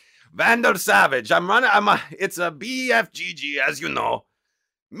me, Vandal Savage. It's a BFGG, as you know.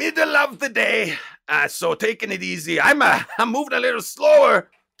 Middle of the day, so taking it easy. I'm moving a little slower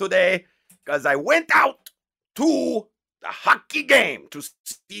today because I went out to the hockey game to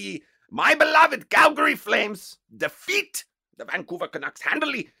see my beloved Calgary Flames defeat the Vancouver Canucks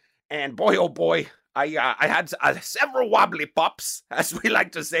handily. And boy, oh boy, I had several wobbly pops, as we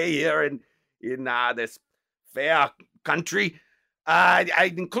like to say here in this fair country.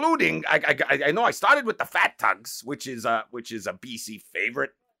 Including I know I started with the Fat Tugs, which is a BC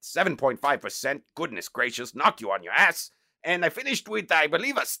favorite, 7.5%. Goodness gracious, knock you on your ass. And I finished with, I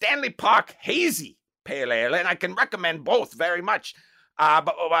believe, a Stanley Park Hazy Pale Ale, and I can recommend both very much.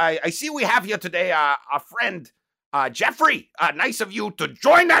 But I see we have here today our friend Geoffrey. Nice of you to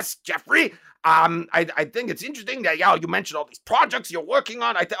join us, Geoffrey. I think it's interesting that you mentioned all these projects you're working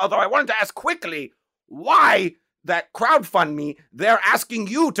on. Although I wanted to ask quickly why that crowdfund they're asking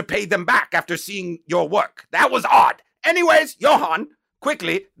you to pay them back after seeing your work. That was odd. Anyways, Johan,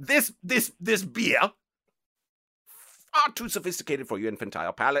 quickly, this beer, far too sophisticated for your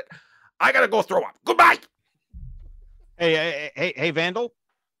infantile palate. I gotta go throw up. Goodbye. Hey, Vandal.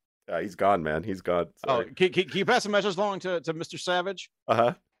 He's gone, man. He's gone. Sorry. Oh, can you pass a message along to Mr. Savage?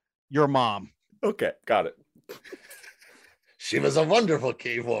 Your mom. Okay, got it. She was a wonderful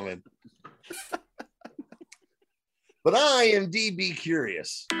cave woman. But I am DB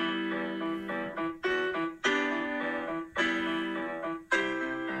curious.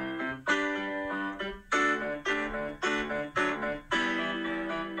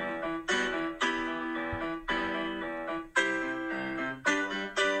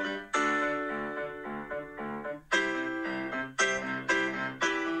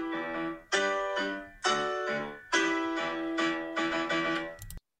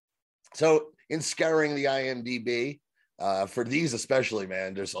 So in scouring the IMDb, for these especially,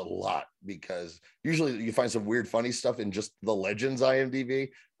 man, there's a lot, because usually you find some weird, funny stuff in just the Legends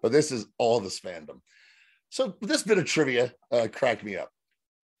IMDb, but this is all this fandom. So this bit of trivia cracked me up.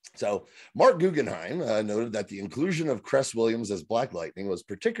 So Mark Guggenheim noted that the inclusion of Cress Williams as Black Lightning was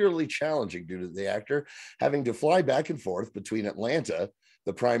particularly challenging due to the actor having to fly back and forth between Atlanta,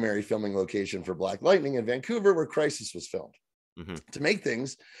 the primary filming location for Black Lightning, and Vancouver, where Crisis was filmed. Mm-hmm. To make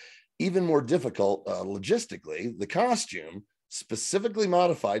things even more difficult logistically, the costume, specifically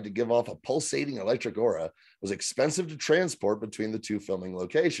modified to give off a pulsating electric aura, was expensive to transport between the two filming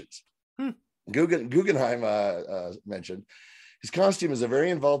locations. Guggenheim mentioned, his costume is a very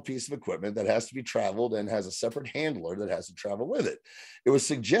involved piece of equipment that has to be traveled and has a separate handler that has to travel with it. It was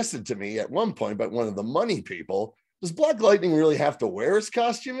suggested to me at one point by one of the money people, does Black Lightning really have to wear his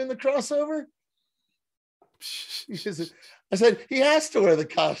costume in the crossover? I said, he has to wear the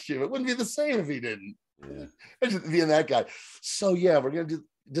costume. It wouldn't be the same if he didn't. Yeah. Just being that guy. So yeah, we're going to do,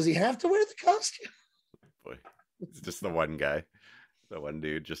 does he have to wear the costume? Boy, it's just the one guy. The one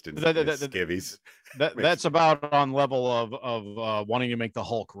dude just in skivvies. That's about on level of wanting to make the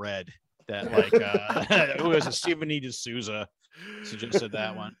Hulk red. That like it was a Stephen E. D'Souza suggested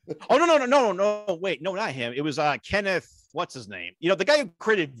that one. Oh no, wait, no, not him. It was Kenneth, what's his name? You know, the guy who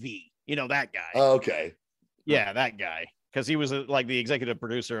created V, you know, that guy. Oh, okay. Yeah, that guy. Because he was like the executive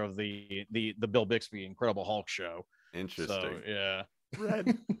producer of the Bill Bixby Incredible Hulk show. Interesting. So, yeah.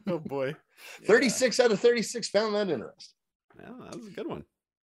 Red. Oh boy. 36 out of 36 found that interesting. Yeah, that was a good one.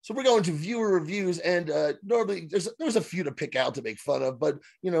 So we're going to viewer reviews, and normally there's a few to pick out to make fun of, but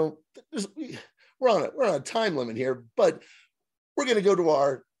you know, we're on a time limit here. But we're going to go to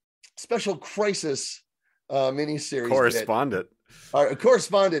our special Crisis miniseries correspondent. Our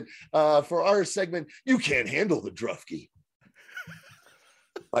correspondent for our segment. You can't handle the Drufke.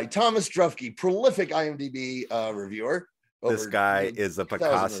 By Thomas Drufke, prolific IMDb reviewer. This guy is the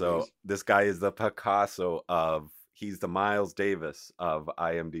Picasso. This guy is the Picasso of. He's the Miles Davis of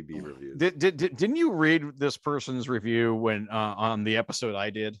IMDb reviews. Didn't you read this person's review when on the episode I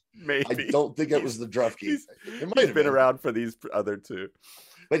did? Maybe. I don't think it was the Drufke. It might have been around for these other two.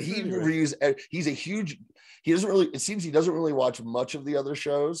 But he reviews. He's a huge. He doesn't really. It seems he doesn't really watch much of the other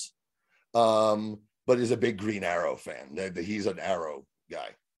shows, but is a big Green Arrow fan. He's an Arrow guy.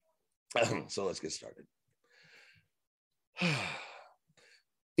 So let's get started.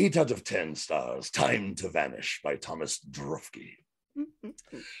 8 out of 10 stars, Time to Vanish by Thomas Drufke.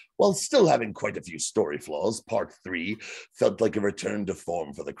 While still having quite a few story flaws, Part 3 felt like a return to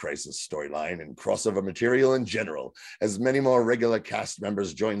form for the Crisis storyline and crossover material in general, as many more regular cast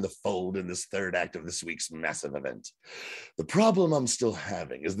members joined the fold in this third act of this week's massive event. The problem I'm still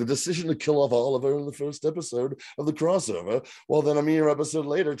having is the decision to kill off Oliver in the first episode of the crossover, while then a mere episode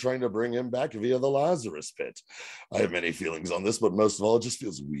later trying to bring him back via the Lazarus Pit. I have many feelings on this, but most of all, it just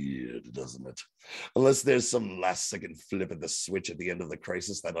feels weird, doesn't it? Unless there's some last-second flip of the switch at the end of the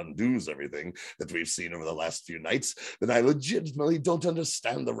Crisis that undoes everything that we've seen over the last few nights, then I legitimately don't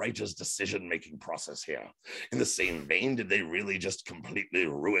understand the writer's decision-making process here. In the same vein, did they really just completely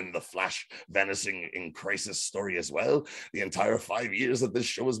ruin the Flash vanishing in Crisis story as well? The entire 5 years that this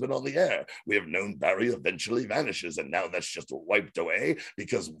show has been on the air, we have known Barry eventually vanishes, and now that's just wiped away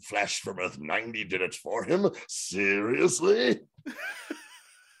because Flash from Earth 90 did it for him? Seriously?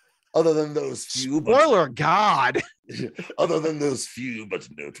 Other than those few, spoiler God. Other than those few but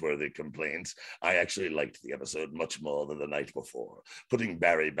noteworthy complaints, I actually liked the episode much more than the night before. Putting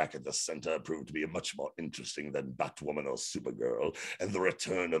Barry back at the center proved to be much more interesting than Batwoman or Supergirl, and the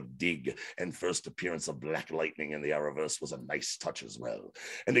return of Dig and first appearance of Black Lightning in the Arrowverse was a nice touch as well.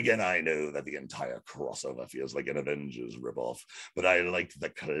 And again, I know that the entire crossover feels like an Avengers ripoff, but I liked the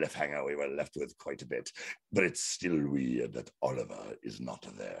cliffhanger we were left with quite a bit. But it's still weird that Oliver is not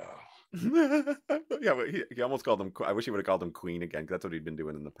there. Yeah, but he almost called him. I wish he would have called him Queen again, because that's what he'd been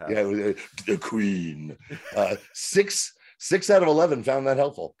doing in the past. Yeah, the Queen. 6 out of 11 found that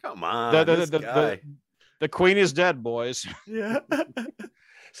helpful. Come on, the Queen is dead, boys. Yeah.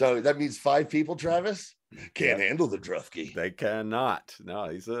 So that means 5 people, Travis, can't handle the Drufke. They cannot. No,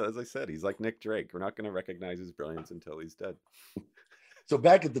 he's as I said, he's like Nick Drake. We're not going to recognize his brilliance until he's dead. So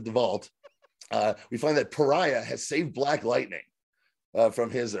back at the vault, we find that Pariah has saved Black Lightning from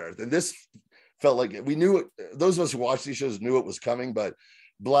his Earth, and this felt like we knew it. Those of us who watched these shows knew it was coming, but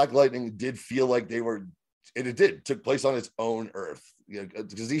Black Lightning did feel like they were, and it took place on its own Earth,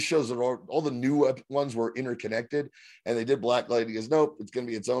 because these shows are all the new ones were interconnected, and they did Black Lightning as nope, it's going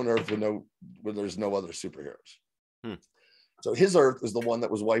to be its own Earth where there's no other superheroes. So his Earth is the one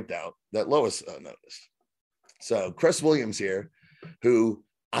that was wiped out that Lois noticed. So Cress Williams here, who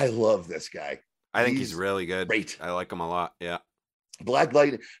I love this guy. I think he's really good. Great. I like him a lot. Yeah. Black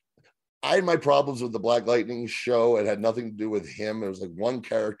Lightning. I had my problems with the Black Lightning show. It had nothing to do with him. It was like one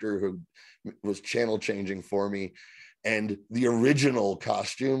character who was channel changing for me. And the original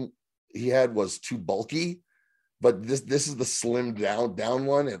costume he had was too bulky, but this is the slimmed down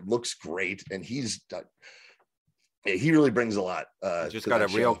one. It looks great, and he really brings a lot. Just got a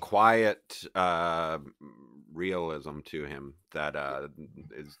real quiet realism to him that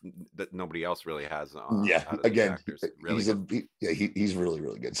nobody else really has. Again, really he's really,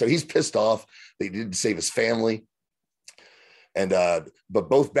 really good. So he's pissed off. They didn't save his family. And but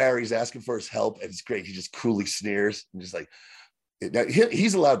both Barry's asking for his help, and it's great. He just coolly sneers and just like,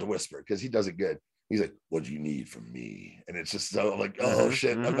 he's allowed to whisper because he does it good. He's like, "What do you need from me?" And it's just so like, oh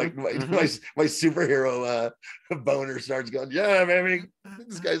shit! I'm like, my superhero boner starts going. Yeah, baby,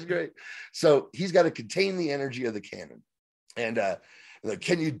 this guy's great. So he's got to contain the energy of the cannon, and like,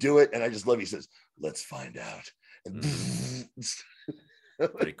 can you do it? And I just love. He says, "Let's find out." And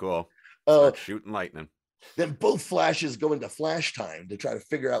pretty cool. Start shooting lightning. Then both Flashes go into flash time to try to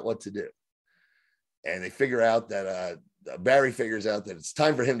figure out what to do. And they figure out that Barry figures out that it's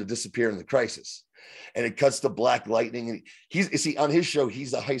time for him to disappear in the crisis. And it cuts to Black Lightning. And he's on his show,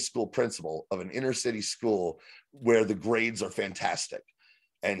 he's a high school principal of an inner city school where the grades are fantastic.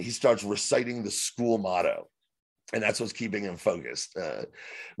 And he starts reciting the school motto. And that's what's keeping him focused,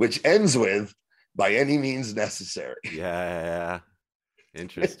 which ends with, by any means necessary. Yeah.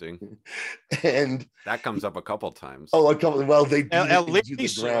 Interesting. And that comes up a couple times. Well, they at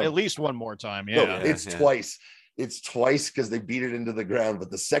least one more time. It's twice. It's twice because they beat it into the ground, but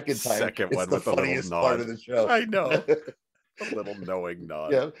the second time, it's the funniest part of the show. I know. A little knowing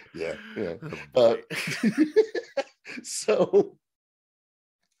nod. Yeah. So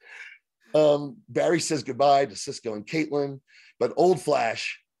Barry says goodbye to Cisco and Caitlin, but old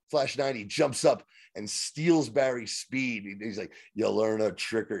Flash 90 jumps up and steals Barry's speed. He's like, "You'll learn a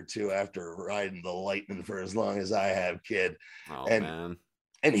trick or two after riding the lightning for as long as I have, kid." Man.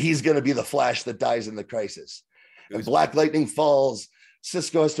 And he's going to be the Flash that dies in the crisis. And Black Lightning falls.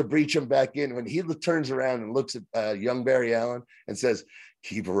 Cisco has to breach him back in. When he turns around and looks at young Barry Allen and says,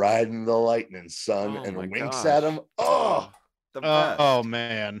 "Keep riding the lightning, son," and winks at him. Oh, the best. Oh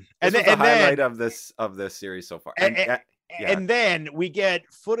man. And the highlight of this series so far. And then we get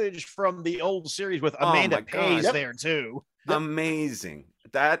footage from the old series with Amanda Pays there too. Amazing.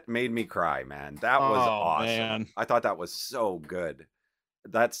 That made me cry, man. That was awesome. Man. I thought that was so good.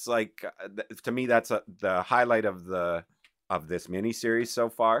 That's like, to me, that's the highlight of this miniseries so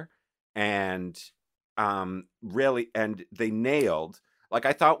far. And really, and they nailed, like,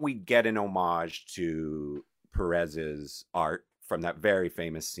 I thought we'd get an homage to Perez's art from that very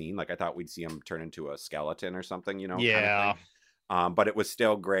famous scene. Like, I thought we'd see him turn into a skeleton or something, Yeah. Kind of thing. But it was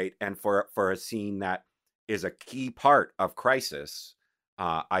still great. And for a scene that is a key part of Crisis,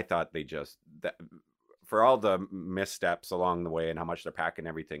 I thought for all the missteps along the way and how much they're packing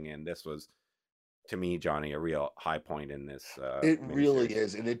everything in, this was, to me, Johnny, a real high point in this. It really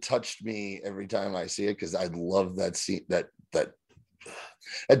is. And it touched me every time I see it, because I love that scene, that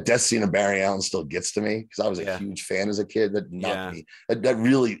death scene of Barry Allen still gets to me, because I was a huge fan as a kid. That knocked me. That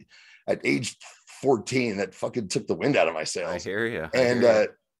really, at age 14, that fucking took the wind out of my sails. I hear you. And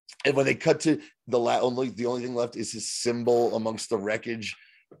when they cut to the only thing left is his symbol amongst the wreckage.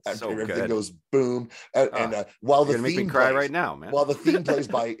 So everything goes boom. While the theme make me cry right now, man. While the theme plays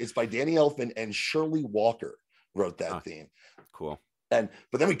by Danny Elfman, and Shirley Walker wrote that theme. Cool. But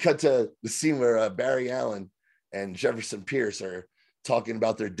then we cut to the scene where Barry Allen and Jefferson Pierce are talking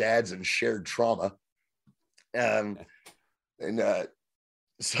about their dads and shared trauma.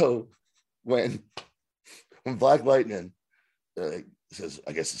 So when Black Lightning says,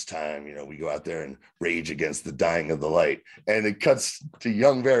 "I guess it's time, we go out there and rage against the dying of the light," and it cuts to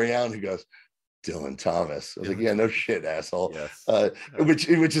young Barry Allen, who goes, "Dylan Thomas." I was like, "Yeah, no shit, asshole." Yes.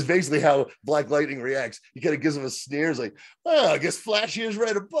 Which is basically how Black Lightning reacts. He kind of gives him a sneer. He's like, "Oh, I guess Flash here's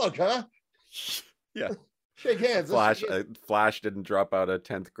read a book, huh?" Yeah. Shake hands. Flash didn't drop out of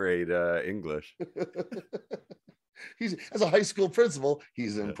 10th grade English. He's, as a high school principal,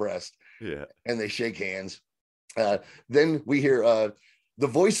 he's impressed. Yeah. And they shake hands. Then we hear the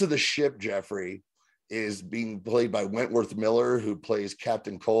voice of the ship, Geoffrey, is being played by Wentworth Miller, who plays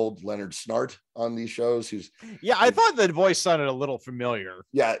Captain Cold, Leonard Snart on these shows. I thought the voice sounded a little familiar.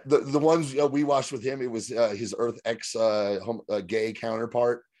 Yeah, the ones we watched with him, it was his Earth X gay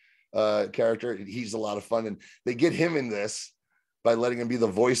counterpart character. He's a lot of fun, and they get him in this by letting him be the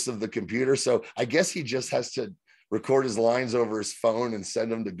voice of the computer. So I guess he just has to record his lines over his phone and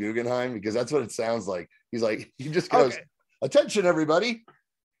send them to Guggenheim, because that's what it sounds like. He's like, he just goes, "Attention, everybody.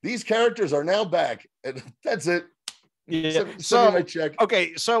 These characters are now back." And that's it. Yeah. Send me my check.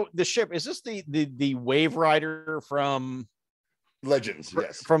 Okay. So the ship, is this the Wave Rider from Legends,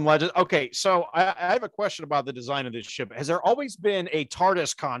 yes. From Legends. Okay, so I have a question about the design of this ship. Has there always been a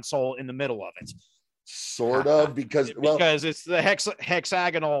TARDIS console in the middle of it? Sort of, because it's the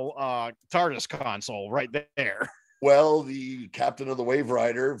hexagonal TARDIS console right there. Well, the captain of the Wave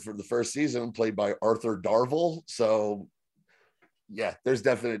Rider for the first season played by Arthur Darvill. So, yeah, there's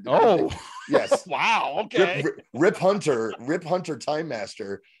definitely. Oh, yes. Wow. Okay. Rip Hunter, Time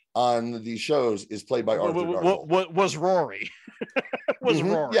Master on the shows is played by Arthur Darvill. What was Rory?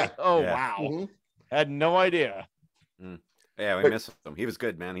 Rory? Yeah. Oh, yeah. Wow. Mm-hmm. Had no idea. Yeah, we missed him. He was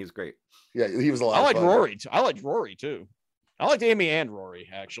good, man. He was great. Yeah, he was a lot. I like Rory. I liked Rory too. I liked Amy and Rory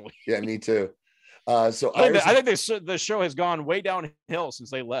actually. Yeah, me too. So I think the show has gone way downhill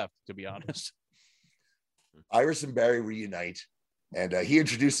since they left. To be honest, Iris and Barry reunite, and he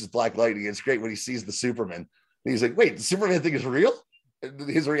introduces Black Lightning. It's great when he sees the Superman. And he's like, "Wait, the Superman thing is real?" And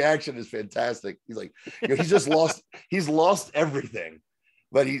his reaction is fantastic. He's like, he's just lost. He's lost everything,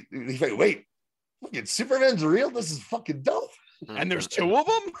 but he's like, "Wait, look, Superman's real. This is fucking dope." And there's two of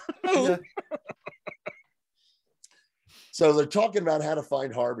them. So they're talking about how to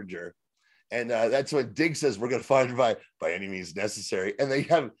find Harbinger, and that's when Dig says, "We're going to find him by any means necessary." And they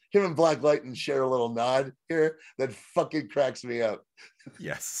have him and Black Lightning share a little nod here that fucking cracks me up.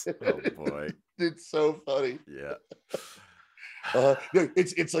 Yes. Oh boy, it's so funny. Yeah.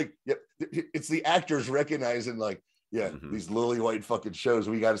 It's like it's the actors recognizing like, these lily white fucking shows,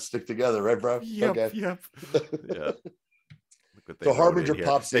 we got to stick together, right, bro? Yep. Okay. Yeah. So Harbinger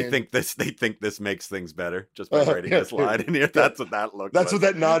pops in. They think this makes things better just by writing this line in here. That's what that looks. That's what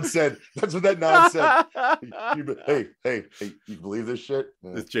that nod said. That's what that nod said. Hey, you believe this shit?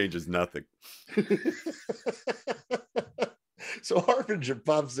 This changes nothing. So Harbinger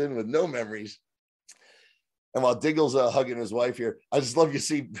pops in with no memories. And while Diggle's hugging his wife here, I just love you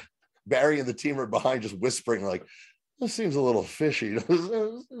see Barry and the team are behind just whispering like, this seems a little fishy.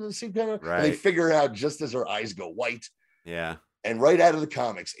 Does seem kind of, right. And they figure it out just as her eyes go white. Yeah. And right out of the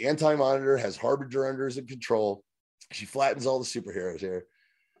comics, Anti-Monitor has Harbinger under his control. She flattens all the superheroes here.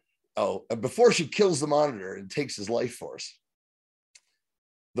 Oh, and before she kills the Monitor and takes his life force,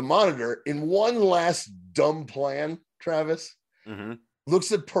 the Monitor, in one last dumb plan, Travis,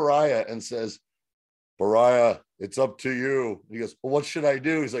 looks at Pariah and says, "Pariah, it's up to you." He goes, "Well, what should I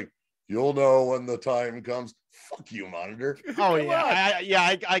do?" He's like, "You'll know when the time comes." Fuck you, Monitor. Oh,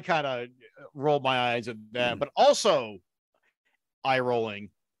 yeah. I kind of rolled my eyes at that, but also eye rolling.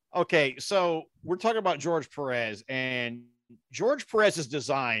 Okay, so we're talking about George Perez, and George Perez's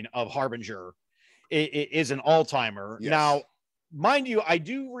design of Harbinger is an all-timer. Yes. Now, mind you, I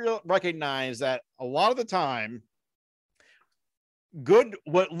do recognize that a lot of the time,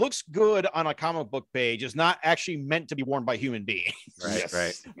 what looks good on a comic book page is not actually meant to be worn by human beings. Right,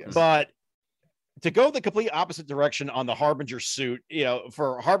 right. Yes. But to go the complete opposite direction on the Harbinger suit,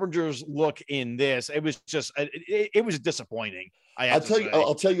 for Harbinger's look in this, it was just it was disappointing. I'll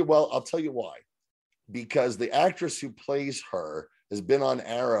tell you why. Because the actress who plays her has been on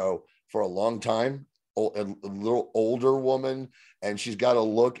Arrow for a long time, a little older woman, and she's got a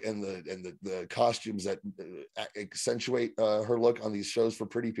look and the costumes that accentuate her look on these shows for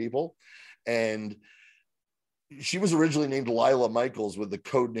pretty people. And she was originally named Lila Michaels with the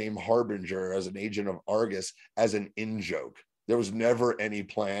code name Harbinger as an agent of Argus as an in-joke. There was never any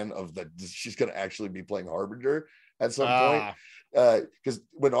plan of that she's going to actually be playing Harbinger at some point. Because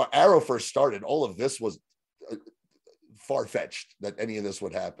when Arrow first started, all of this was far-fetched that any of this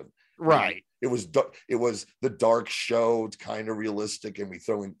would happen. Right. It was the dark show. It's kind of realistic, and we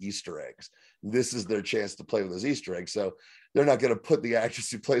throw in Easter eggs. This is their chance to play with those Easter eggs. So they're not going to put the actress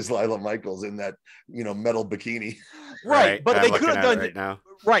who plays Lila Michaels in that, metal bikini. Right. But they could have done right now.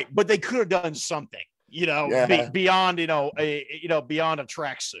 Right. But they could have done something, beyond, beyond a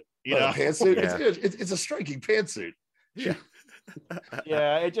tracksuit, pantsuit. Yeah. It's a striking pantsuit. Yeah.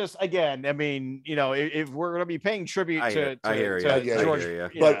 Yeah, it just, again, I mean, if we're going to be paying tribute to George,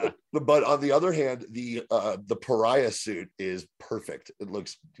 but on the other hand, the Pariah suit is perfect. It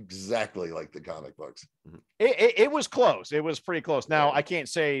looks exactly like the comic books. It was close. It was pretty close. Now, I can't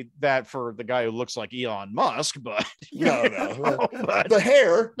say that for the guy who looks like Elon Musk, but no. But the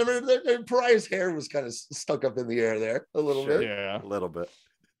hair, remember, Pariah's hair was kind of stuck up in the air there a little bit. Yeah, a little bit.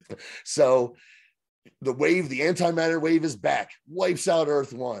 So the antimatter wave is back, wipes out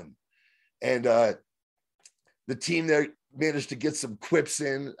Earth 1. And the team there managed to get some quips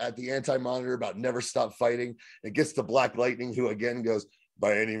in at the Anti-Monitor about never stop fighting. It gets to Black Lightning, who again goes,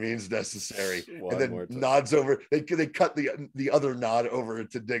 "By any means necessary," and then nods over. They cut the other nod over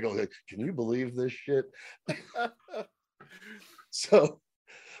to Diggle. Like, can you believe this shit? So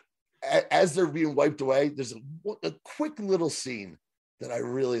as they're being wiped away, there's a quick little scene that I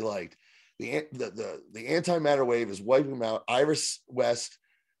really liked. The antimatter wave is wiping them out. Iris West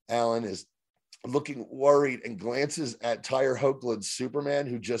Allen is looking worried and glances at Tyre Hoechlin's Superman,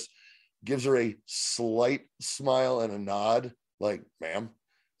 who just gives her a slight smile and a nod, like, ma'am,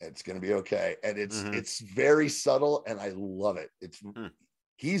 it's going to be okay. And it's very subtle, and I love it.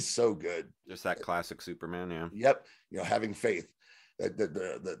 He's so good. Just that classic Superman, yeah. Yep. You know, having faith that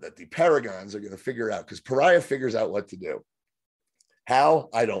the Paragons are going to figure out, because Pariah figures out what to do. How?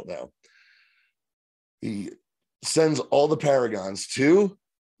 I don't know. He sends all the Paragons to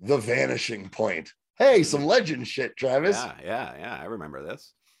the vanishing point. Hey, some legend shit, Travis. Yeah. I remember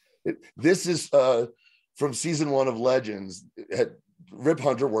this. This is from season 1 of Legends. Rip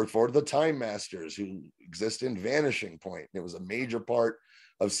Hunter worked for the Time Masters, who exist in Vanishing Point. It was a major part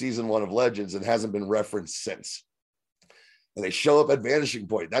of season 1 of Legends and hasn't been referenced since. And they show up at Vanishing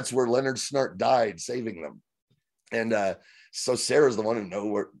Point. That's where Leonard Snart died, saving them. And so Sarah's the one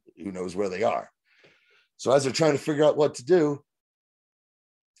who knows where they are. So as they're trying to figure out what to do,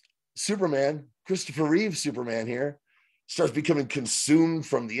 Superman, Christopher Reeve Superman here, starts becoming consumed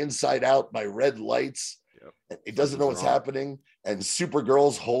from the inside out by red lights. Yep. He doesn't know what's happening. And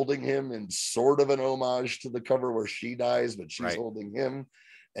Supergirl's holding him in sort of an homage to the cover where she dies, but she's holding him.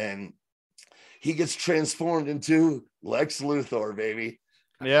 And he gets transformed into Lex Luthor, baby.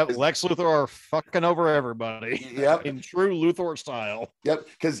 Yep, Lex Luthor fucking over everybody. Yep. In true Luthor style. Yep,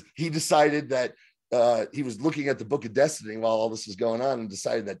 because he decided that he was looking at the Book of Destiny while all this was going on and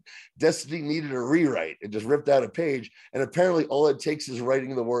decided that Destiny needed a rewrite and just ripped out a page. And apparently all it takes is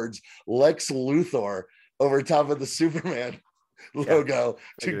writing the words Lex Luthor over top of the Superman logo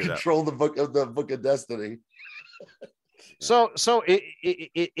to control the Book of Destiny. So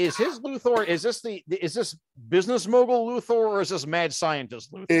is his Luthor? Is this business mogul Luthor, or is this mad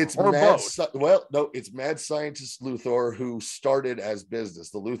scientist Luthor? It's it's mad scientist Luthor, who started as business.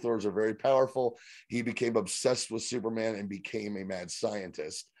 The Luthors are very powerful. He became obsessed with Superman and became a mad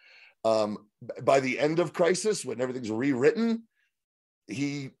scientist. By the end of Crisis, when everything's rewritten,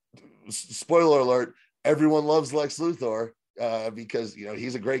 spoiler alert, everyone loves Lex Luthor because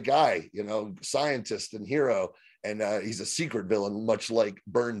he's a great guy, scientist and hero. And he's a secret villain, much like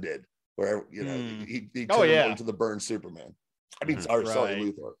Byrne did, where he turned him into the Byrne Superman. I mean, sorry,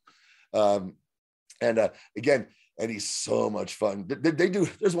 Luthor. Again, and he's so much fun. They do.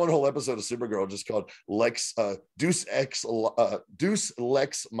 There's one whole episode of Supergirl just called Deus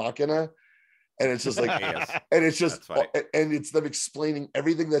Lex Machina, and it's just like, and it's just, and it's them explaining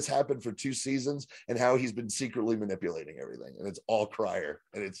everything that's happened for 2 seasons and how he's been secretly manipulating everything, and it's all Cryer,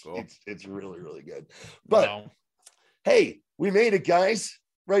 and it's cool. It's really, really good. But hey, we made it, guys.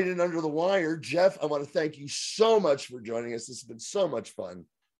 Right in under the wire. Jeff, I want to thank you so much for joining us. This has been so much fun.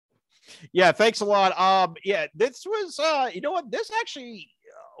 Yeah, thanks a lot. This was, this actually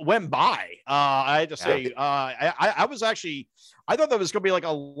went by. I had to say, I was actually, I thought there was going to be like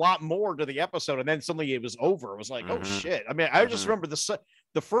a lot more to the episode, and then suddenly it was over. It was like, oh shit. I mean, I just remember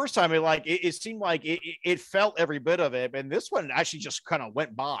the first time it seemed like it felt every bit of it, and this one actually just kind of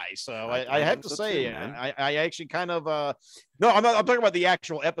went by. So I have to say, I actually kind of no, I'm talking about the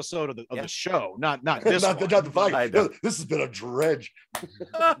actual episode of the show, not this one. Not the fight. No, this has been a dredge.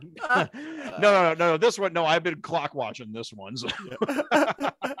 No, this one, no, I've been clock watching this one. So.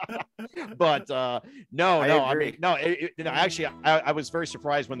 But actually, I was very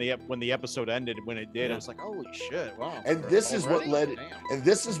surprised when the episode ended. When it did, I was like, holy shit, wow. And this is what led, and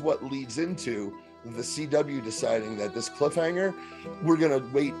this is what leads into the CW deciding that this cliffhanger, we're gonna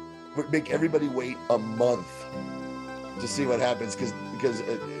make everybody wait a month to see what happens, because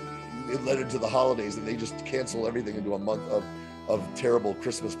it led into the holidays, and they just cancel everything into a month of terrible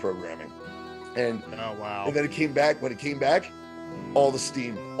Christmas programming. And and then it came back. When it came back, all the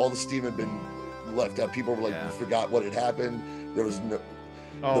steam had been left out. People were like, forgot what had happened. There was the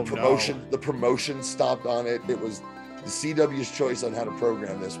promotion stopped on it. It was the CW's choice on how to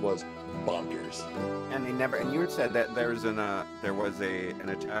program this was bonkers. And you had said that there was an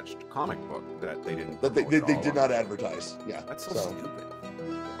attached comic book that they didn't. That they did not advertise. Yeah, that's so stupid.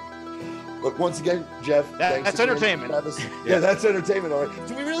 But once again, Jeff, that's entertainment. Yeah, that's entertainment. All right.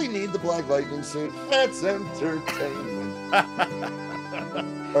 Do we really need the Black Lightning suit? That's entertainment.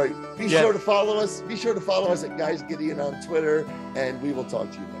 All right. Be sure to follow us. Be sure to follow us at Guys Gideon on Twitter, and we will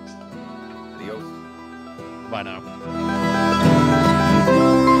talk to you next time. Adios. Bye now.